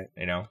 That's right.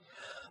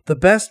 The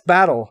best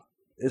battle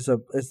is the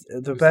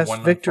the best one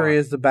not victory fought.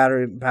 is the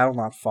battle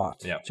not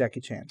fought. Yep.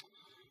 Jackie Chan.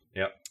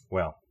 Yep.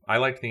 Well, I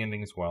liked the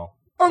ending as well.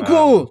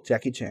 Uncle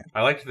Jackie Chan.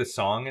 I liked the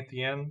song at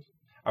the end.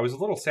 I was a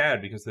little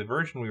sad because the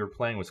version we were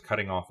playing was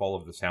cutting off all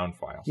of the sound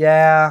files.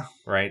 Yeah.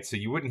 Right? So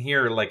you wouldn't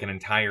hear like an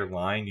entire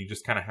line. You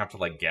just kind of have to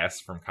like guess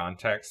from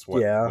context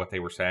what they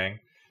were saying.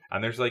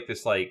 And there's like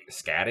this like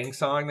scatting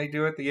song they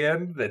do at the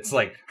end that's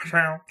like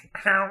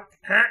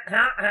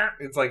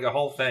it's like a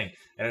whole thing.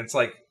 And it's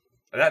like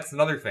that's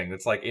another thing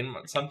that's like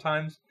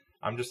sometimes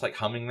I'm just like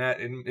humming that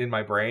in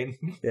my brain.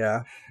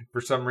 Yeah. For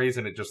some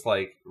reason it just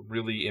like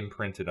really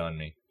imprinted on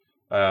me.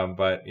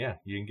 But yeah,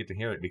 you didn't get to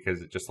hear it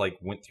because it just like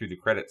went through the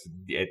credits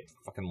at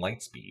fucking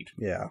light speed.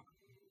 Yeah.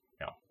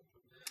 Yeah.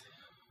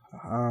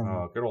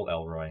 Oh, good old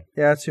Elroy.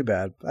 Yeah, it's too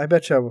bad. I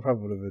bet you I would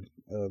probably would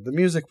have. The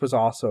music was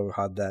also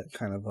had that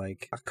kind of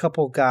like a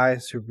couple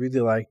guys who really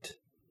liked,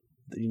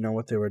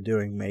 what they were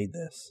doing made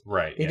this.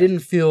 Right. It didn't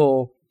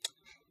feel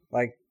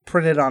like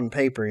printed on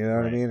paper. You know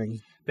what I Right. mean? And,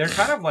 They're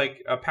kind of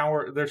like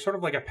they're sort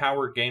of like a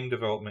power game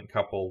development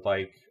couple,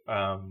 like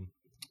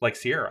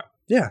Sierra.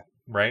 Yeah.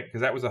 Right?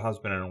 Because that was a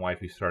husband and a wife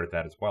who started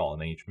that as well,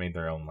 and they each made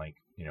their own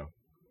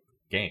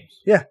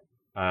games. Yeah.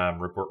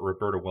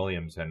 Roberta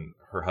Williams and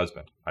her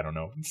husband. I don't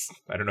know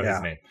Yeah.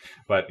 his name,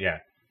 but yeah.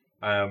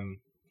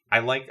 I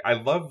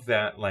love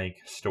that like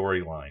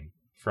storyline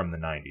from the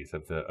 90s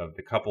of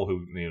the couple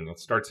who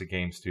starts a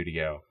game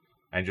studio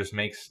and just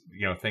makes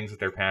things that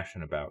they're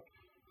passionate about.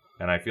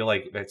 And I feel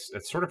like it's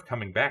sort of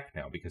coming back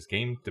now because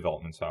game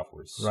development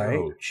software is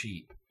so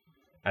cheap.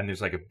 And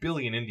there's like a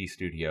billion indie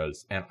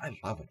studios, and I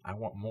love it. I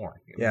want more.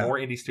 Yeah. More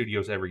indie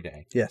studios every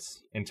day. Yes.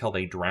 Until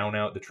they drown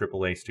out the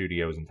AAA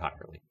studios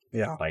entirely.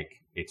 Yeah. Like,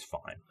 it's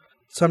fine.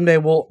 Someday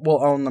we'll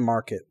own the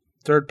market.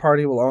 Third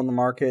party will own the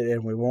market,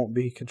 and we won't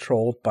be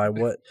controlled by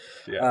what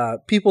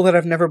people that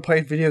have never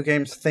played video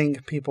games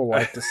think people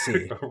like to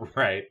see.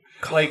 Right.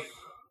 Like,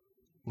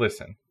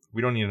 listen,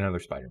 we don't need another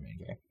Spider-Man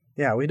game.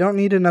 Yeah, we don't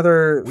need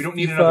another We don't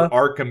need FIFA. another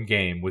Arkham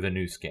game with a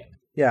new skin.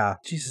 Yeah.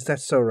 Jesus,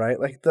 that's so right.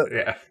 Like,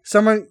 Yeah.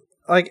 someone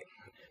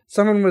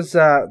was, they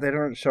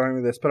weren't showing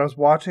me this, but I was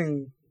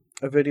watching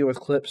a video with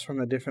clips from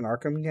the different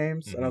Arkham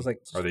games, and I was like,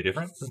 Are they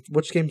different?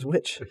 which game's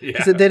which? Yeah.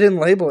 Because they didn't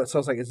label it, so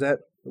I was like,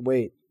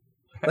 wait.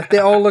 Like, they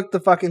all look the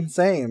fucking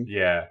same.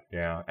 Yeah.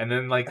 And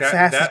then, like, that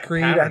Assassin's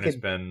Creed, pattern has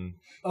been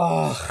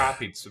Oh,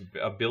 copied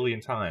a billion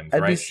times, I'd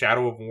be right? s-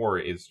 Shadow of War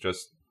is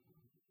just,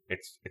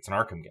 it's an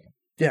Arkham game.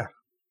 Yeah.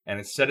 And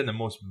it's set in the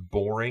most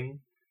boring,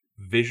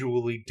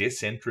 visually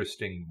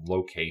disinteresting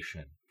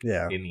location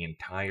yeah. in the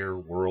entire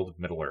world of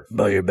Middle-earth.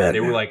 But you're better. They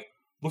were like,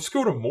 let's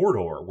go to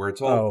Mordor, where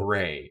it's all Oh.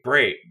 gray.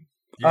 Great.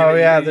 Oh,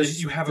 yeah,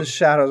 you have the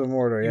Shadows of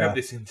Mordor, you yeah. have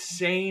this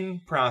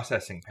insane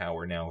processing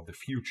power now of the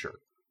future.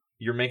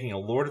 You're making a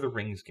Lord of the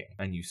Rings game,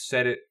 and you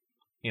set it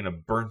in a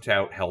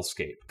burnt-out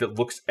hellscape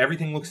that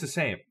everything looks the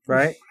same.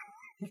 Right?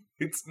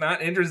 It's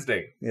not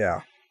interesting.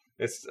 Yeah.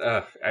 It's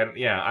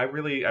I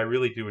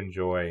really do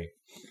enjoy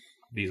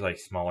these like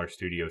smaller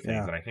studio things,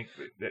 Yeah. and I think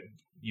that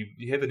you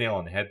hit the nail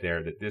on the head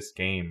there. That this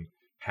game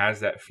has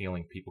that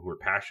feeling. People who are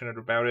passionate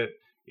about it.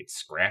 It's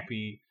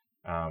scrappy.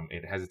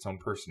 It has its own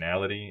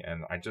personality,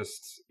 and I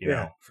just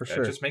for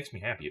sure. it just makes me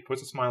happy. It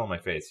puts a smile on my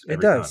face. It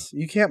every does. time.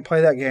 You can't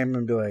play that game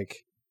and be like,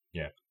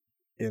 Yeah.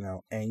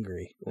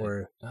 Angry,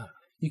 or Ah.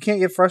 you can't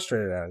get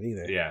frustrated at it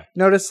either. Yeah.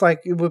 Notice,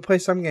 like, we play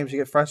some games, you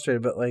get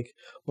frustrated, but like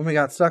when we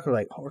got stuck, we're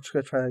like, oh, we're just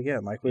gonna try that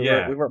again. Like we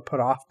weren't put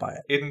off by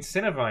it. It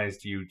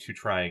incentivized you to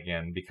try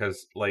again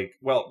because, like,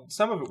 well,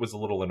 some of it was a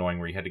little annoying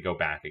where you had to go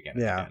back again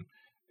and Yeah. again.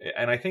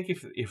 And I think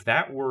if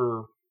that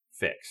were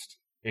fixed,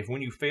 if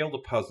when you failed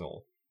a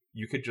puzzle,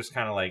 you could just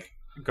kind of like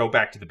go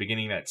back to the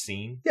beginning of that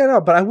scene. Yeah,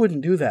 no, but I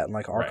wouldn't do that in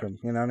like Right. Arkham.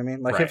 You know what I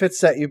mean? Like Right. if it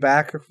set you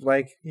back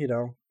like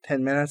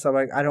 10 minutes, I'm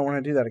like, I don't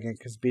want to do that again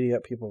because beating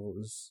up people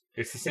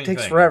It's the same it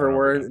takes thing forever. over and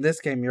over Where again. in this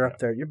game, you're up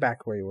there, you're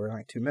back where you were in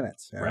like 2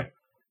 minutes, Right.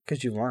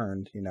 Because you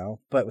learned,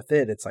 But with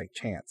it, it's like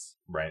chance.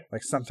 Right.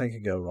 Like something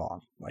could go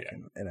wrong, like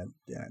Yeah. in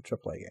a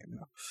AAA game.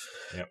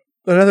 Yep.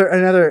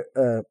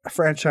 Another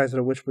franchise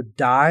of which would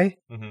die,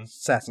 Hmm.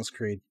 Assassin's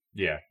Creed.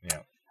 Yeah.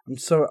 I'm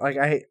so like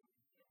I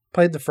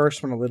played the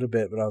first one a little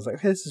bit, but I was like,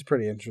 hey, this is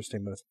pretty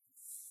interesting, but it's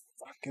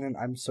fucking.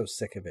 I'm so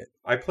sick of it.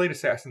 I played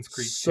Assassin's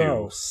Creed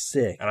So 2,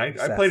 sick. and I of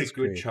played a Assassin's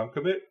good Creed. chunk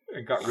of it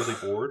and got really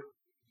bored,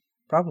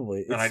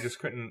 Probably, and I just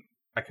couldn't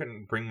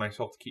bring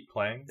myself to keep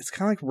playing. It's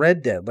kind of like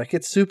Red Dead. Like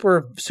it's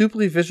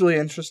superly visually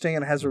interesting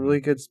and it has a really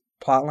good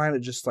plot line.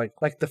 It just like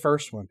the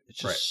first one. It's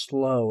just Right.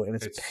 slow and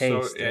it's It's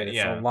so- paced. And it's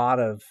yeah. a lot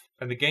of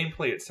And the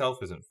gameplay itself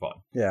isn't fun.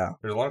 yeah.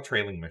 There's a lot of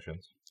trailing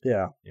missions,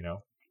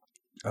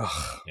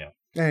 Ugh. Yeah.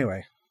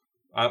 Anyway,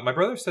 My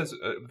brother says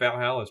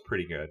Valhalla is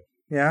pretty good,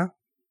 yeah,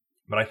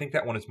 but I think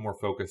that one is more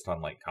focused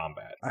on like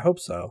combat. I hope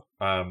so.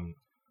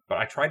 But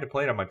I tried to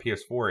play it on my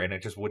PS4 and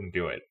it just wouldn't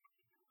do it.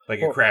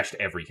 Like Well- it crashed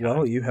every time.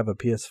 Well, you have a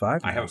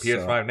PS5 now, I have a so-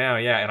 PS5 now,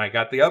 yeah, and I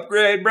got the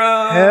upgrade,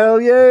 bro. Hell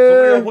Somebody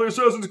yeah! will play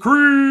Assassin's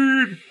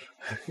Creed.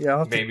 Yeah, you'll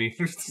have, to, Maybe.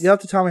 you'll have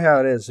to tell me how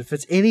it is. If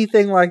it's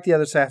anything like the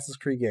other Assassin's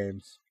Creed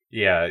games,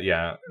 Yeah.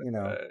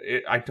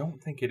 I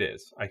don't think it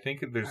is. I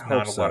think there's I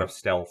not hope a lot so. of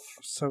stealth.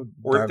 so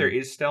Or if done. there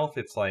is stealth,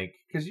 it's like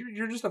because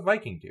you're just a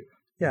Viking dude.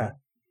 Yeah.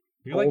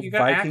 You're like Old you got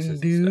Viking axes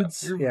and dudes,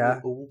 stuff. You're yeah.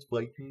 old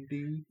Viking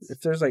dudes.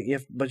 If there's like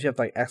but you have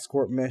like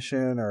escort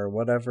mission or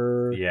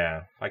whatever.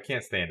 Yeah, I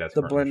can't stand The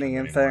escort blending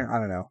in missions thing, anymore. I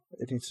don't know.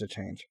 It needs to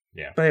change.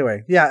 Yeah. But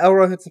anyway, yeah,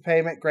 Elroy Hits the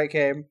Pavement, great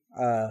game.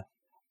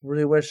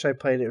 Really wish I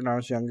played it when I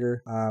was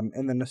younger.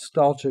 In the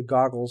nostalgia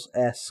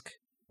goggles-esque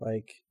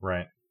like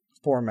Right.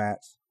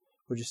 formats,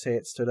 would you say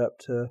it stood up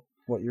to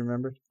what you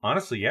remembered?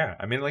 Honestly, yeah.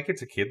 I mean, like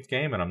it's a kid's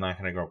game, and I'm not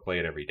going to go play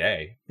it every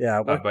day.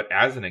 Yeah, But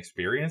as an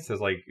experience, as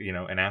like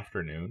an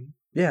afternoon,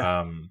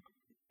 yeah,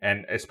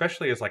 and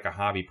especially as like a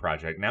hobby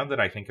project. Now that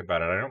I think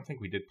about it, I don't think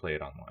we did play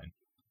it online,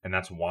 and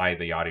that's why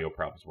the audio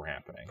problems were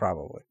happening.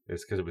 probably.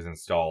 It's because it was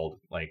installed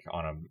like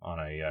on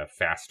a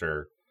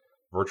faster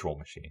virtual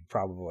machine.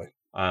 Probably.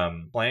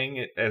 Playing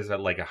it as a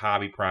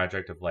hobby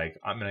project of like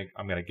I'm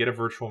gonna get a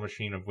virtual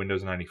machine of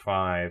Windows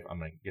 95. I'm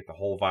gonna get the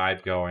whole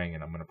vibe going,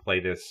 and I'm gonna play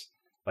this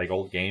like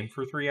old game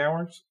for 3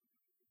 hours.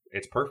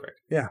 It's perfect.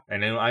 Yeah.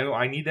 And then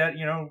I need that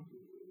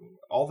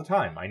all the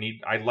time.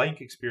 I like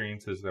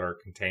experiences that are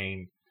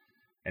contained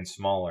and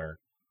smaller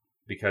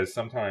because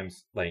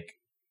sometimes like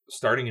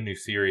starting a new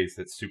series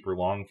that's super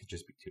long could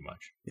just be too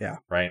much. Yeah.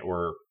 Right.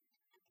 Or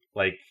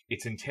like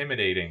it's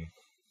intimidating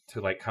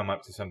to like come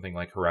up to something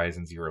like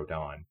Horizon Zero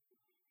Dawn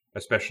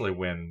especially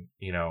when,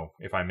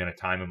 if I'm in a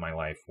time in my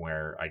life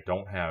where I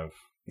don't have,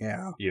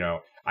 Yeah.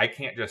 I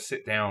can't just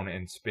sit down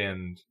and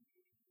spend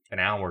an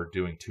hour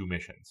doing 2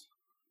 missions,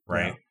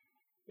 right?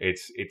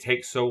 It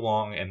takes so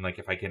long, and like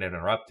if I get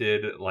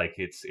interrupted, like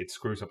it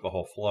screws up the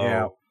whole flow.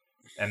 Yeah.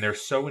 And they're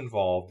so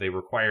involved, they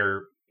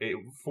require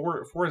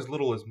for as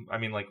little as, I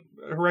mean, like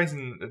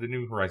the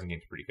new Horizon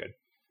game's pretty good,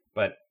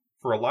 but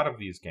for a lot of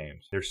these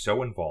games, they're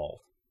so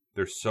involved,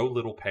 there's so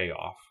little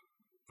payoff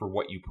for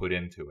what you put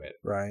into it,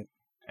 Right.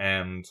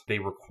 and they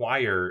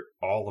require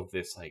all of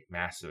this like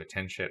massive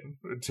attention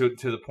to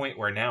the point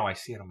where now I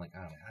see it, I'm like, oh,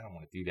 I don't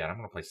want to do that. I'm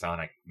going to play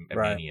Sonic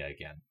Mania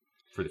again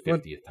for the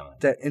 50th time.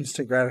 That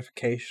instant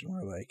gratification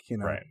where, like,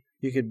 Right.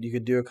 you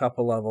could do a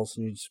couple levels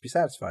and you'd just be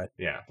satisfied.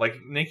 Yeah, like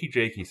Nikki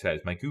Jakey says,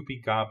 my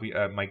goopy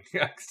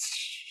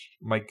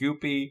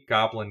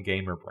goblin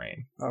gamer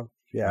brain. Oh,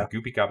 yeah. My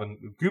goopy goblin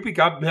Goopy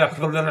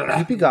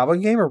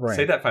Goblin Gamer Brain.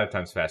 Say that 5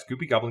 times fast.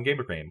 Goopy goblin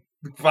gamer brain.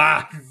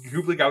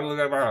 Goopy goblin.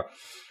 I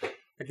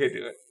can't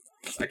do it.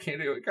 I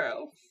can't do it,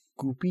 Kyle.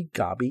 Goopy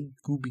Gobby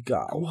Goopy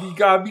Gob. Goopy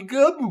gobby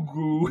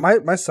gaboo.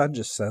 My son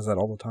just says that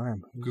all the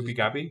time. Goopy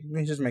gobby.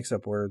 He just makes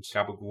up words.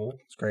 Gabagool.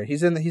 It's great.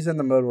 He's in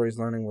the mode where he's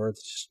learning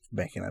words, just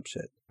making up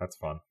shit. That's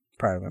fun.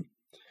 Proud of him.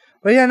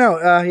 But yeah,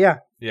 no, yeah.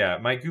 Yeah,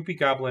 my goopy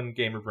goblin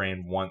gamer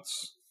brain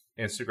wants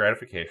instant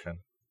gratification.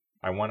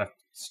 I want to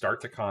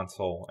start the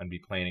console and be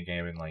playing a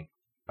game in like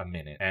a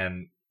minute,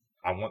 and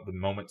I want the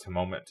moment to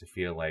moment to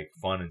feel like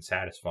fun and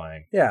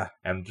satisfying. Yeah.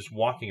 And just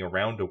walking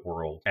around a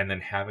world and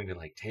then having to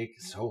like take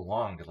so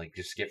long to like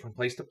just get from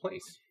place to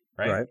place.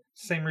 Right.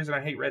 Same reason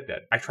I hate Red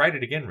Dead. I tried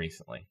it again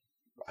recently.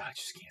 I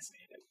just can't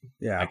stand it.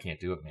 Yeah. I can't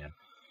do it, man.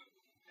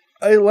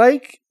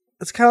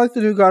 It's kind of like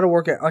the new God of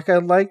War game. Like, I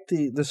like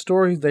the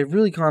story. They've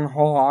really gone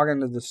whole hog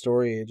into the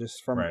story.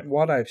 Just from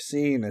what I've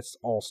seen, it's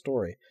all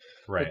story.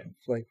 Right.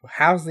 Like,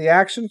 how's the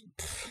action?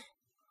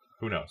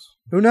 Who knows?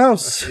 Who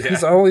knows? Yeah.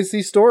 Because I only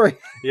see story.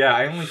 Yeah,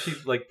 I only see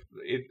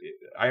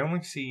I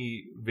only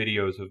see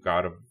videos of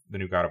the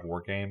new God of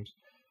War games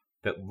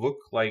that look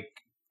like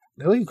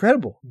They look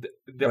incredible.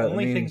 the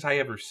only things I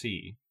ever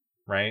see,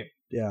 right?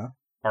 Yeah.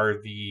 Are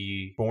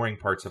the boring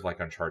parts of like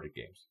Uncharted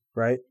games,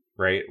 Right.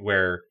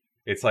 Where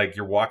it's like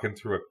you're walking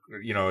through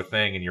a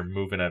thing and you're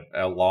moving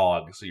a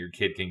log so your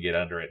kid can get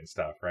under it and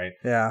stuff, right?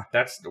 Yeah.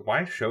 That's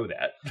why show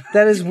that.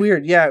 That is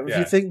weird. Yeah. If Yeah.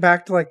 you think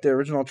back to like the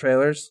original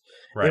trailers,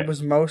 Right. it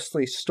was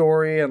mostly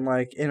story and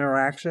like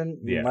interaction,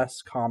 Yeah.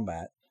 less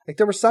combat. Like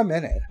there was some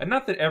in it. And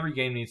not that every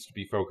game needs to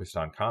be focused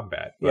on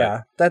combat. But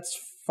Yeah. That's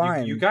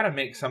fine. You got to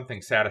make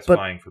something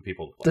satisfying for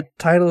people to play. The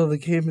title of the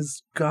game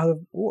is God of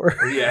War.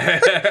 Yeah.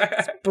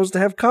 It's supposed to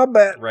have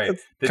combat. Right.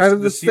 It's kind of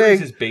the the series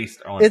thing. is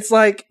based on It's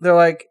like they're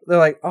like,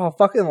 oh,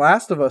 fucking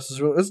Last of Us is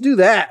real. Let's do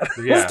that.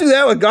 Yeah. Let's do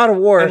that with God of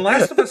War. And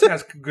Last of Us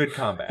has good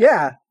combat.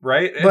 Yeah.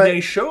 Right? And But-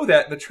 they show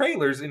that in the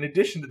trailers in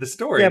addition to the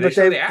story. Yeah, they but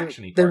show the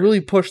action-y they part.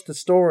 really pushed the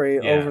story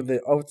Yeah.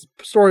 over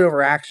story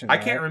over action. I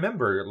right? can't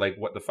remember like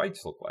what the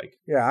fights look like.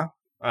 Yeah.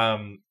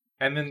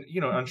 And then,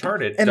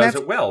 Uncharted And does that's-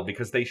 it well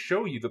because they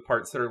show you the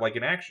parts that are like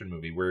an action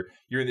movie where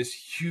you're in this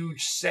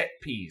huge set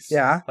piece.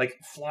 Yeah. Like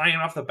flying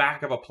off the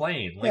back of a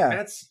plane. Like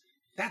Yeah.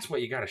 that's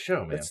what you got to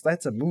show, man.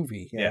 That's a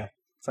movie. Yeah. Yeah.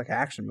 It's like an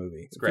action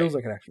movie. It great. feels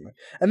like an action movie.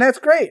 And that's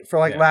great for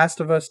like Yeah.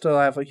 Last of Us to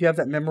have like you have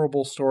that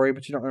memorable story,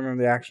 but you don't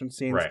remember the action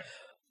scenes. Right.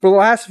 For The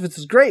Last of Us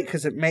is great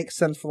because it makes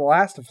sense for The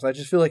Last of Us. I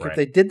just feel like Right. if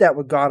they did that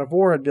with God of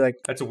War, I'd be like,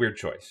 That's a weird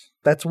choice.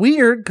 that's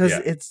weird because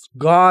Yeah. it's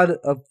God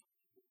of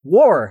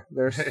War.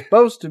 They're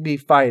supposed to be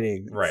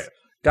fighting. It's Right.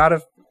 God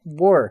of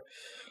War.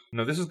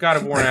 No, this is God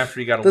of War after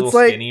you got a That's little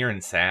like- skinnier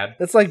and sad.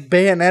 That's like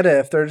Bayonetta.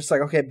 If they're just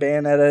like, okay,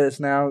 Bayonetta is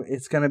now,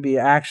 it's going to be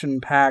action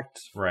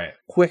packed, Right.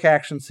 quick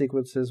action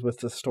sequences with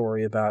the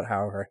story about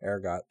how her hair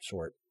got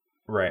short.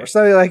 Or Right.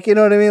 something like, you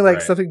know what I mean? Like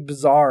Right. something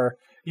bizarre.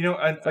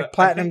 Like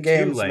Platinum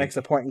Games makes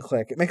a point and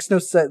click. It makes no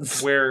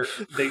sense. where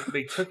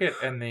they took it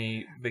and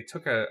they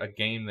took a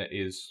game that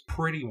is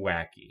pretty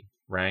wacky,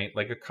 right?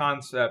 Like a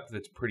concept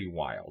that's pretty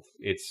wild.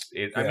 I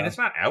mean, Yeah. it's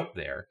not out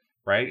there,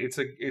 right? It's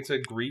a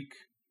Greek,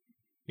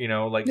 Yeah.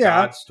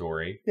 god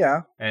story,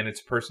 Yeah. and it's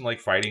a person like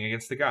fighting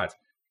against the gods.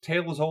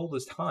 Tale as old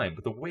as time,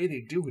 but the way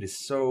they do it is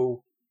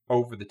so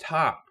over the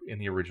top in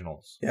the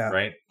originals, Yeah.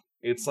 right?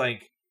 It's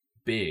like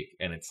big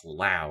and it's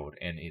loud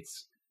and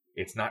it's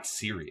not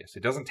serious.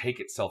 It doesn't take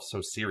itself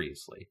so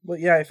seriously. But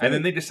yeah, I feel And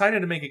then like- they decided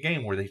to make a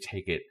game where they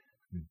take it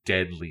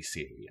deadly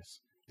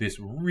serious. This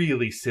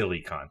really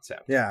silly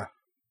concept. yeah.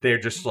 They're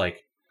just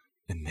like,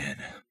 and then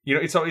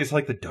it's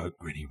like the dark,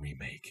 gritty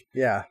remake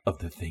Yeah. of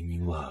the thing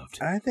you loved.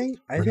 I think,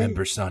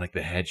 Remember Sonic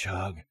the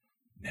Hedgehog?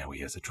 Now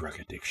he has a drug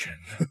addiction.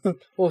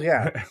 well,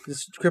 yeah.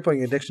 This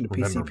crippling addiction to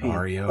Remember PCP.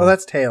 Mario? Oh,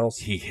 that's Tails.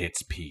 He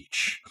hits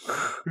Peach.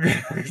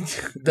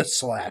 The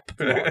slap.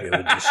 Mario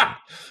edition.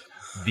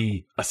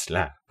 A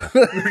slap.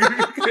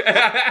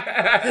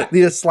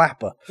 The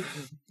slapper.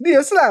 The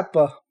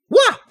slapper.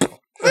 Wah!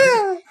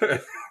 Ah!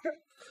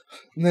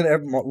 And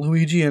then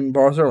Luigi and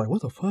Bowser are like,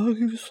 what the fuck?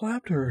 You just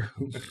slapped her.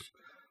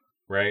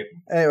 Right?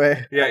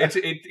 Anyway. Yeah,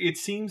 it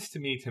seems to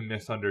me to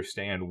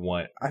misunderstand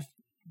what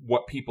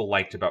what people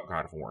liked about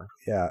God of War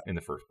Yeah. in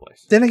the first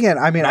place. Then again,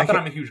 I mean, Not that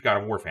I'm a huge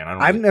God of War fan. I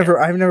don't I've really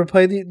care. never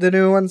played the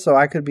new one, so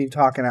I could be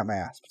talking out my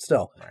ass. But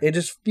still, Right. it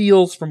just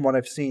feels from what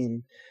I've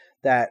seen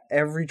that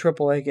every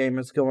AAA game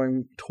is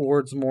going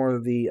towards more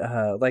of the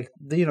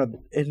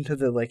into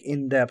the like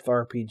in-depth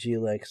RPG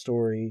like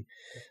story.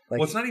 Like,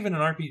 Well, it's not even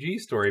an RPG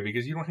story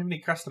because you don't have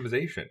any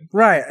customization.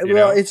 right. You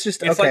Well, know? it's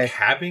just It's okay. like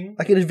having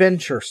Like an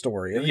adventure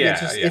story. I think Yeah,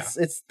 it's just,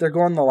 yeah. it's they're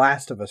going the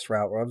Last of Us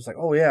route where I was like,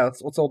 oh yeah,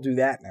 let's all do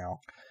that now.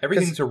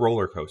 everything's a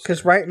roller coaster.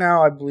 Because right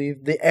now, I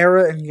believe the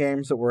era in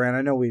games that we're in,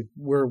 I know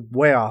we're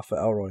way off of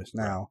Elroy's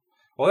now.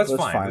 Well, that's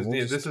That's fine. fine. This,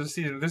 We'll this is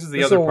the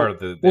this other will- part of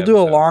the We'll do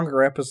a episode.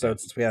 longer episode Yeah.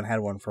 since we haven't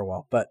had one for a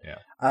while. But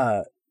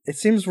Yeah. it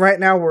seems right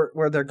now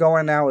where they're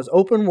going now is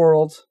open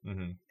world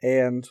Mhm.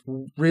 and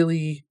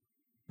really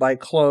like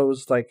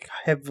closed, like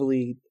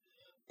heavily,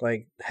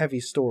 like heavy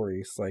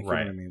stories. Like, you know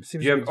Right. what I mean? It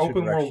seems You to have be the two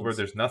open world where directions.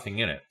 there's nothing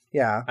in it,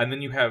 Yeah. and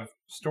then you have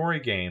story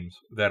games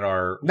that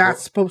are Not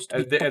supposed to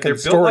be they're fucking built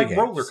story like games.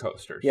 roller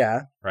coasters.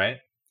 Yeah. Right?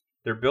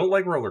 They're built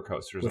like roller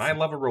coasters, and With- I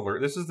love a roller.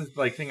 This is the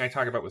like thing I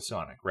talk about with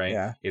Sonic, right?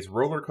 Yeah. It's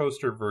roller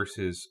coaster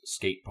versus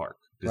skate park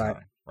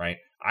design, right?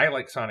 I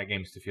like Sonic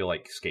games to feel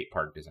like skate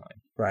park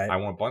design. Right. I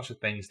want a bunch of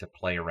things to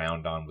play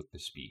around on with the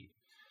speed.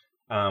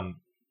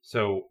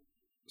 So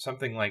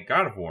something like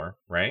God of War,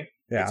 right?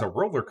 Yeah. It's a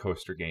roller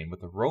coaster game, but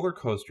the roller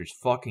coaster's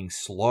fucking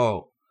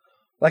slow.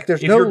 Like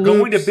there's If no you're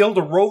going to loops. build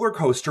a roller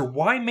coaster,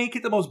 why make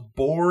it the most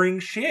boring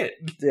shit?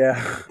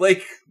 Yeah.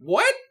 Like,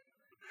 what?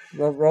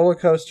 The roller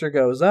coaster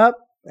goes up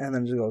and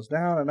then it goes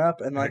down and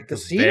up and like the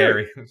It's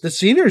scenery. very- The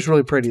scenery's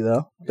really pretty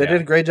though. They Yeah.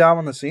 did a great job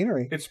on the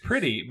scenery. It's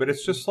pretty, but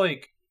it's just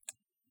like,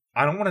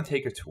 I don't want to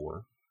take a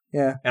tour.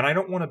 Yeah. And I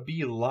don't want to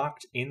be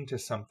locked into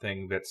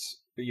something that's,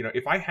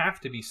 if I have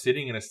to be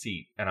sitting in a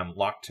seat and I'm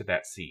locked to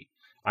that seat,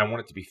 I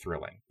want it to be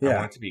thrilling. I Yeah.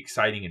 want it to be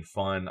exciting and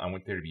fun. I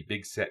want there to be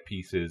big set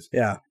pieces.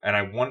 Yeah. And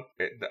I want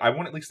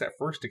at least that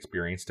first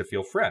experience to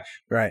feel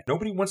fresh. Right.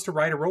 Nobody wants to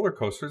ride a roller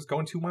coaster that's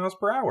going 2 miles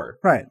per hour.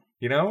 Right.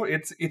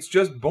 It's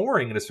just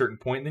boring at a certain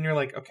point. And then you're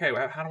like, okay,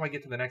 well, how do I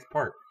get to the next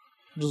part?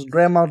 Just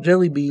Grandma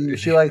Jellybean.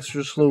 She likes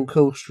her slow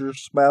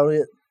coasters. About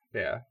it.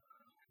 Yeah.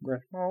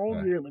 Grandma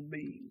Yeah.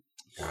 Jellybean.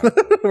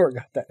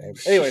 Forgot that name.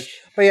 Anyways,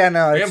 but yeah,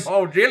 no. It's,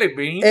 Oh, Jelly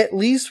Bean. at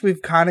least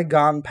we've kind of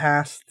gone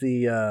past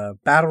the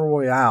battle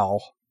royale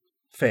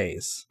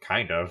phase.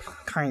 Kind of.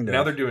 Kind of.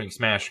 Now they're doing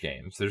Smash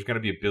games. There's going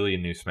to be a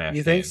billion new Smash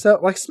You games. think so?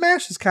 Like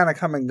Smash is kind of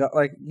coming.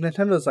 Like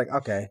Nintendo's like,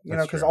 okay, you know,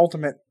 That's because true.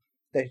 Ultimate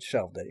they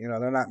shelved it. You know,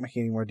 they're not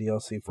making any more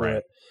DLC for Right.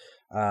 it.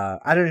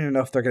 I don't even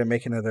know if they're going to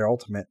make another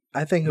Ultimate.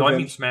 I think. No, I event-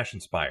 mean Smash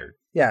inspired.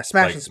 yeah,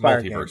 Smash Like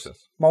inspired games. multiverses.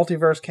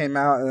 Multiverse came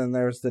out, and then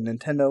there's the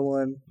Nintendo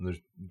one, There's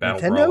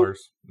Battle Nintendo?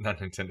 Brawlers. Not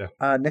Nintendo.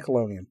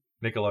 Nickelodeon,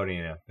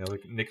 Nickelodeon, yeah.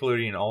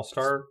 Nickelodeon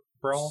All-Star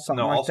Brawl?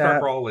 Something No, like All-Star that.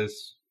 Brawl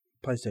is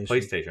PlayStation.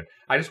 PlayStation.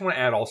 I just want to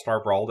add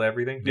All-Star Brawl to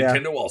everything. Yeah.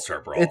 Nintendo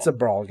All-Star Brawl. It's a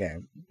brawl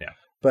game. Yeah.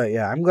 But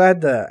yeah, I'm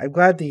glad the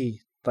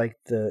like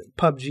the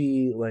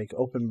PUBG like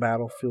open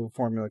battlefield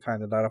formula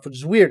kind of died off, which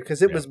is weird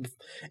because Yeah.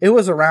 it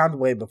was around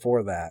way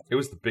before that. It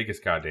was the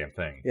biggest goddamn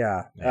thing.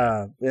 Yeah.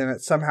 Yeah. And it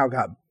somehow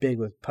got big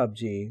with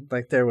PUBG.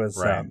 Like there was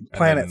Right. And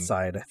Planet then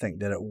Side, I think,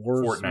 did it.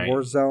 Fortnite.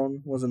 Warzone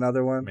was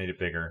another one Made it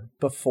bigger.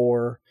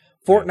 before.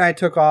 Fortnite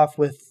took off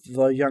with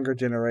the younger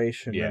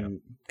generation Yeah.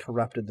 and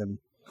corrupted them.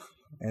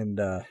 And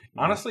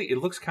Honestly, it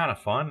looks kind of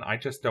fun. I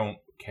just don't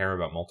care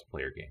about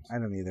multiplayer games. I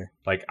don't either.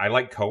 Like, I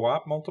like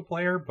co-op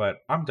multiplayer, but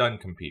I'm done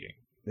competing.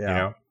 Yeah. You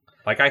know?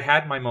 Like, I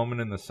had my moment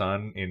in the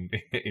sun in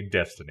in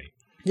Destiny.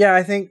 Yeah,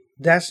 I think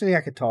Destiny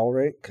I could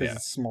tolerate because Yeah.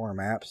 it's smaller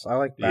maps. I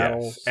like Yes,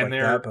 battles and like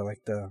they're- that, but like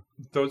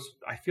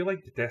I feel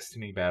like the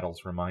Destiny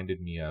battles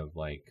reminded me of,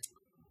 like,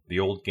 the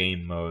old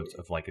game modes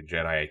of, like, a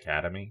Jedi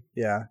Academy,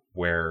 yeah,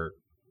 where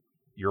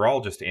you're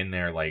all just in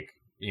there, like,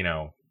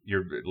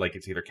 you're, like,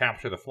 it's either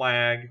capture the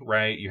flag,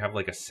 right? You have,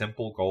 like, a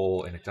simple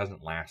goal, and it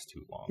doesn't last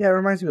too long. yeah. It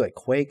reminds me of like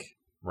Quake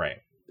Right.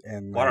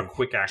 and A lot of like,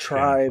 quick action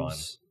and fun.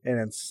 tribes, and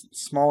it's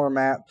smaller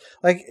map.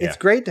 Like it's Yeah.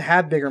 great to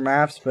have bigger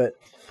maps, but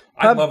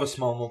I love a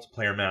small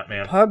multiplayer map,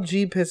 man.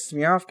 PUBG pisses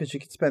me off because you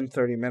could spend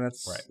 30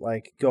 minutes Right.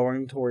 like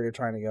going to where you're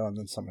trying to go, and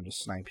then someone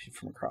just snipes you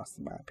from across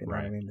the map. You know what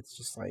I Right. mean? It's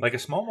just like Like, a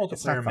small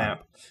it's not multiplayer fun.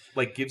 map,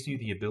 like, gives you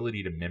the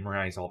ability to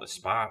memorize all the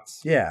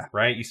spots. yeah.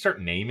 Right? You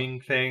start naming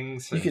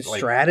things. You and, could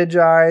like,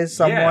 strategize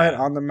somewhat Yeah.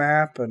 on the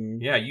map,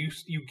 and Yeah, you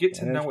get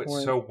to know Vantage it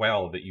point. so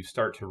well that you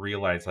start to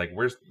realize, like,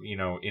 where's, in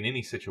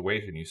any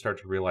situation, you start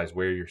to realize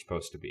where you're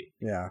supposed to be,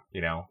 yeah.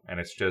 and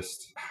it's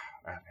just,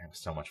 man, it was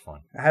so much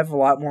fun. I have a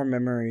lot more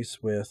memories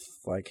with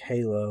like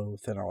Halo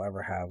than I'll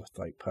ever have with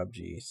like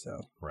PUBG.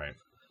 So, Right.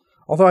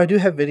 although I do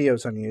have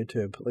videos on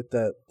YouTube, like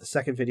the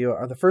second video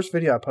or the first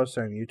video I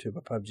posted on YouTube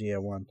of PUBG, I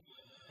won.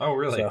 Oh,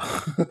 really? So.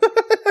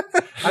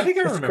 I think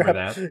I It's remember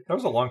crap. that. That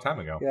was a long time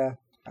ago. Yeah,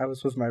 I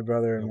was with my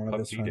brother and The one of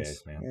his PUBG friends.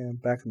 days, man. Yeah,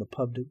 back in the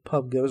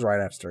pub. It was right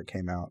after it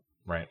came out.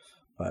 Right.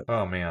 But-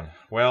 oh, man.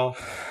 Well,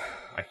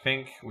 I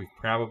think we've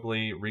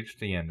probably reached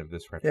the end of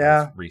this retro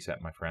Yeah.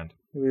 reset, my friend.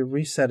 We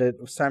reset it.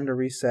 It was time to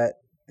reset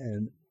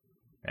and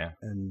Yeah.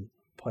 and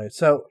played.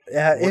 So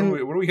what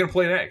are we gonna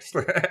play next?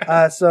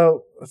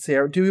 so let's see.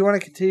 Do we want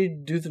to continue to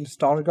do the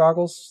nostalgia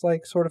goggles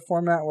like sort of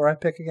format where I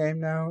pick a game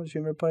now? As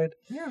you ever played?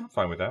 Yeah, I'm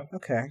fine with that.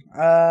 Okay.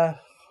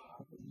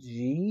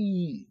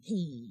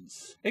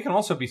 Jeez. It can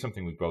also be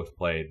something we both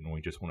played and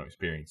we just want to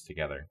experience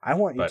together. I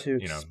want you But, to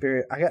you know,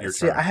 experience. your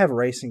turn. I have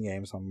racing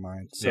games on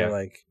mine. So Yeah.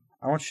 like,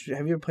 I want you.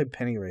 Have you ever played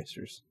Penny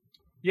Racers?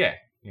 Yeah.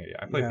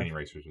 I played Yeah. Penny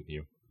Racers with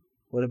you.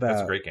 What about?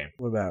 That's a great game.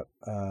 What about?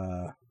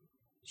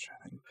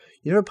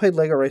 You never played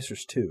Lego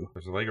Racers 2?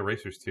 There's a Lego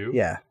Racers 2?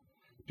 Yeah.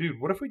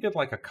 Dude, what if we did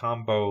like a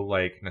combo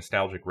like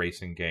nostalgic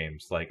racing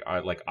games, like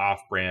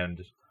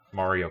off-brand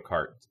Mario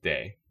Kart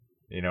Day?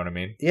 You know what I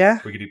mean? Yeah.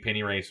 We could do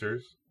Penny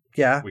Racers.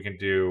 Yeah. We can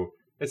do.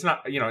 It's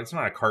not it's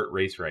not a kart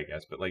racer, I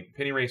guess, but like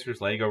Penny Racers,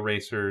 Lego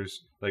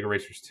Racers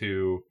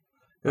 2.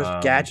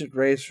 There's Gadget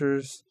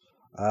Racers,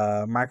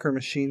 Micro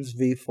Machines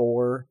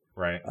V4.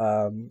 Right.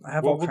 I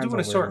have Well, all we'll kinds do an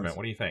of assortment. ones.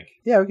 What do you think?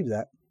 Yeah, we could do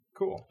that.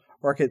 Cool.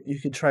 Or you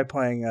could try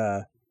playing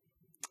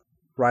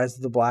Rise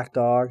of the Black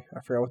Dog.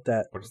 I forgot what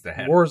that. What is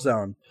that?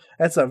 Warzone.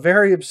 That's a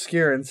very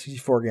obscure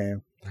N64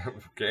 game.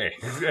 Okay.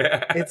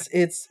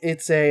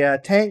 It's a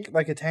tank,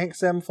 like a tank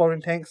sim,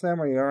 floating tank sim,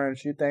 where you go around and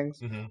shoot things.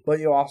 Mhm. But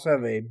you also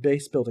have a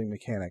base building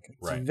mechanic.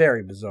 It's Right.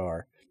 very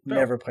bizarre. Dope.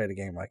 Never played a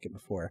game like it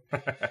before.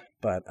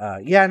 But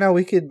yeah, no,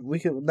 we could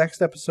next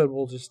episode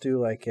we'll just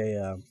do like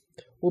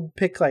we'll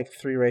pick like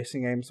 3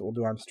 racing games that we'll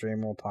do on stream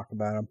and we'll talk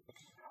about them.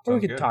 Or we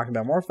Sounds could good. talk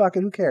about more.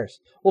 Fucking who cares?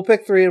 We'll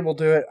pick 3 and we'll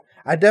do it.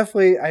 I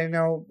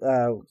know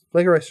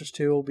Lego Racers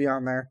 2 will be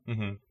on there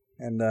Mm-hmm.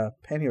 and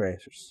Penny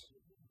Racers.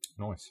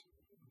 Nice.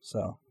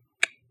 So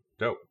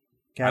Dope.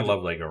 I Gadget-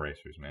 love Lego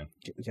Racers, man.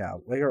 Yeah,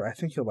 Lego. I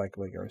think you'll like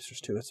Lego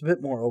Racers 2. It's a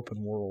bit more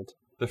open world.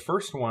 The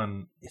first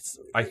one, It's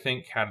I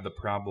think, had the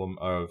problem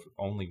of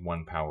only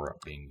one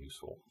power-up being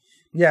useful.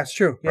 yeah, it's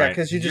true. Yeah, right?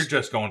 because You're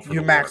just going for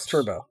you the max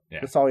warps. turbo. Yeah.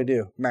 That's all you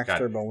do. Max God,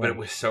 turbo. but Win. it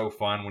was so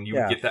fun when you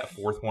Yeah. would get that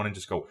 4th one and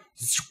just go.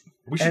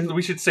 And-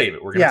 We should save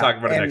it. We're going to talk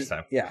about it and- next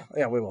time. Yeah,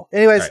 we will.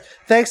 Anyways, All right.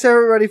 thanks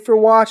everybody for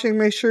watching.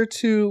 Make sure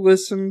to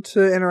listen to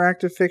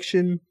Interactive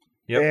Fiction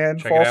Yep. and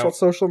check follow it us on out.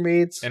 social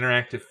medias.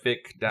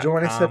 InteractiveFic.com.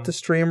 Join us at the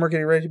stream. We're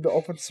getting ready to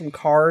open some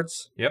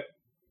cards. Yep.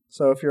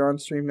 So if you're on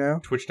stream now,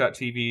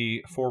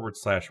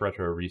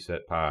 Twitch.tv/Retro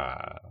Reset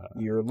Pod.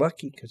 you're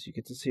lucky because you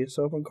get to see us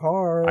open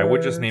cards. I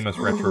would just name us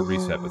Retro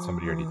Reset, but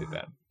somebody already did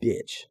that.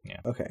 Bitch. Yeah.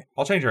 Okay.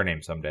 I'll change our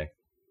name someday.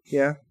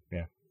 Yeah.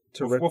 Yeah.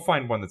 To We'll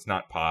find one that's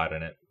not pod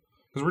in it.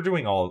 Because we're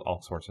doing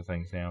all sorts of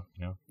things now,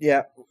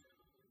 yeah.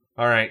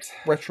 All right.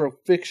 Retro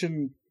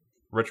Fiction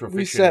Retro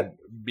Reset Fiction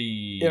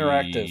B.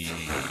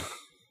 Interactive.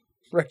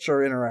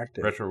 Retro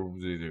Interactive. Retro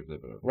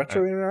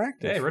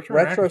Interactive. Hey, Retro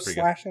Retro Interactive's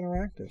pretty /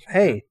 Interactive.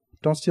 Hey,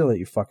 don't steal it,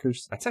 you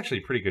fuckers. That's actually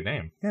a pretty good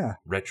name. Yeah.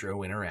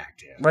 Retro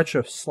Interactive.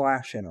 Retro /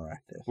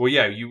 Interactive. Well,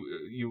 yeah,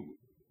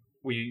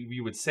 we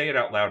would say it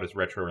out loud as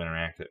Retro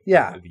Interactive.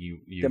 Yeah, The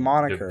the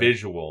moniker. The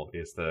visual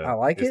is the. I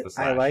like is it. the I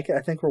slash. like it.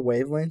 I think we're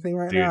wavelengthing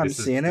right Dude, now. I'm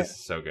this seeing is it.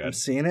 so good. I'm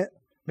seeing it.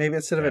 Maybe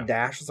instead of Yeah. a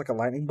dash, it's like a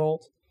lightning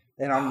bolt.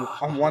 And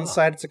on one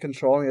side it's a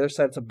control, and the other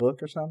side it's a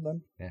book or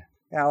something. Yeah.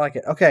 Yeah, I like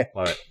it. Okay.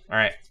 Love it. All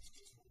right.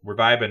 We're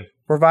vibing.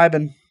 We're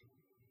vibing.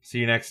 See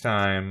you next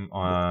time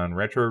on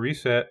Retro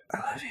Reset. I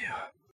love you.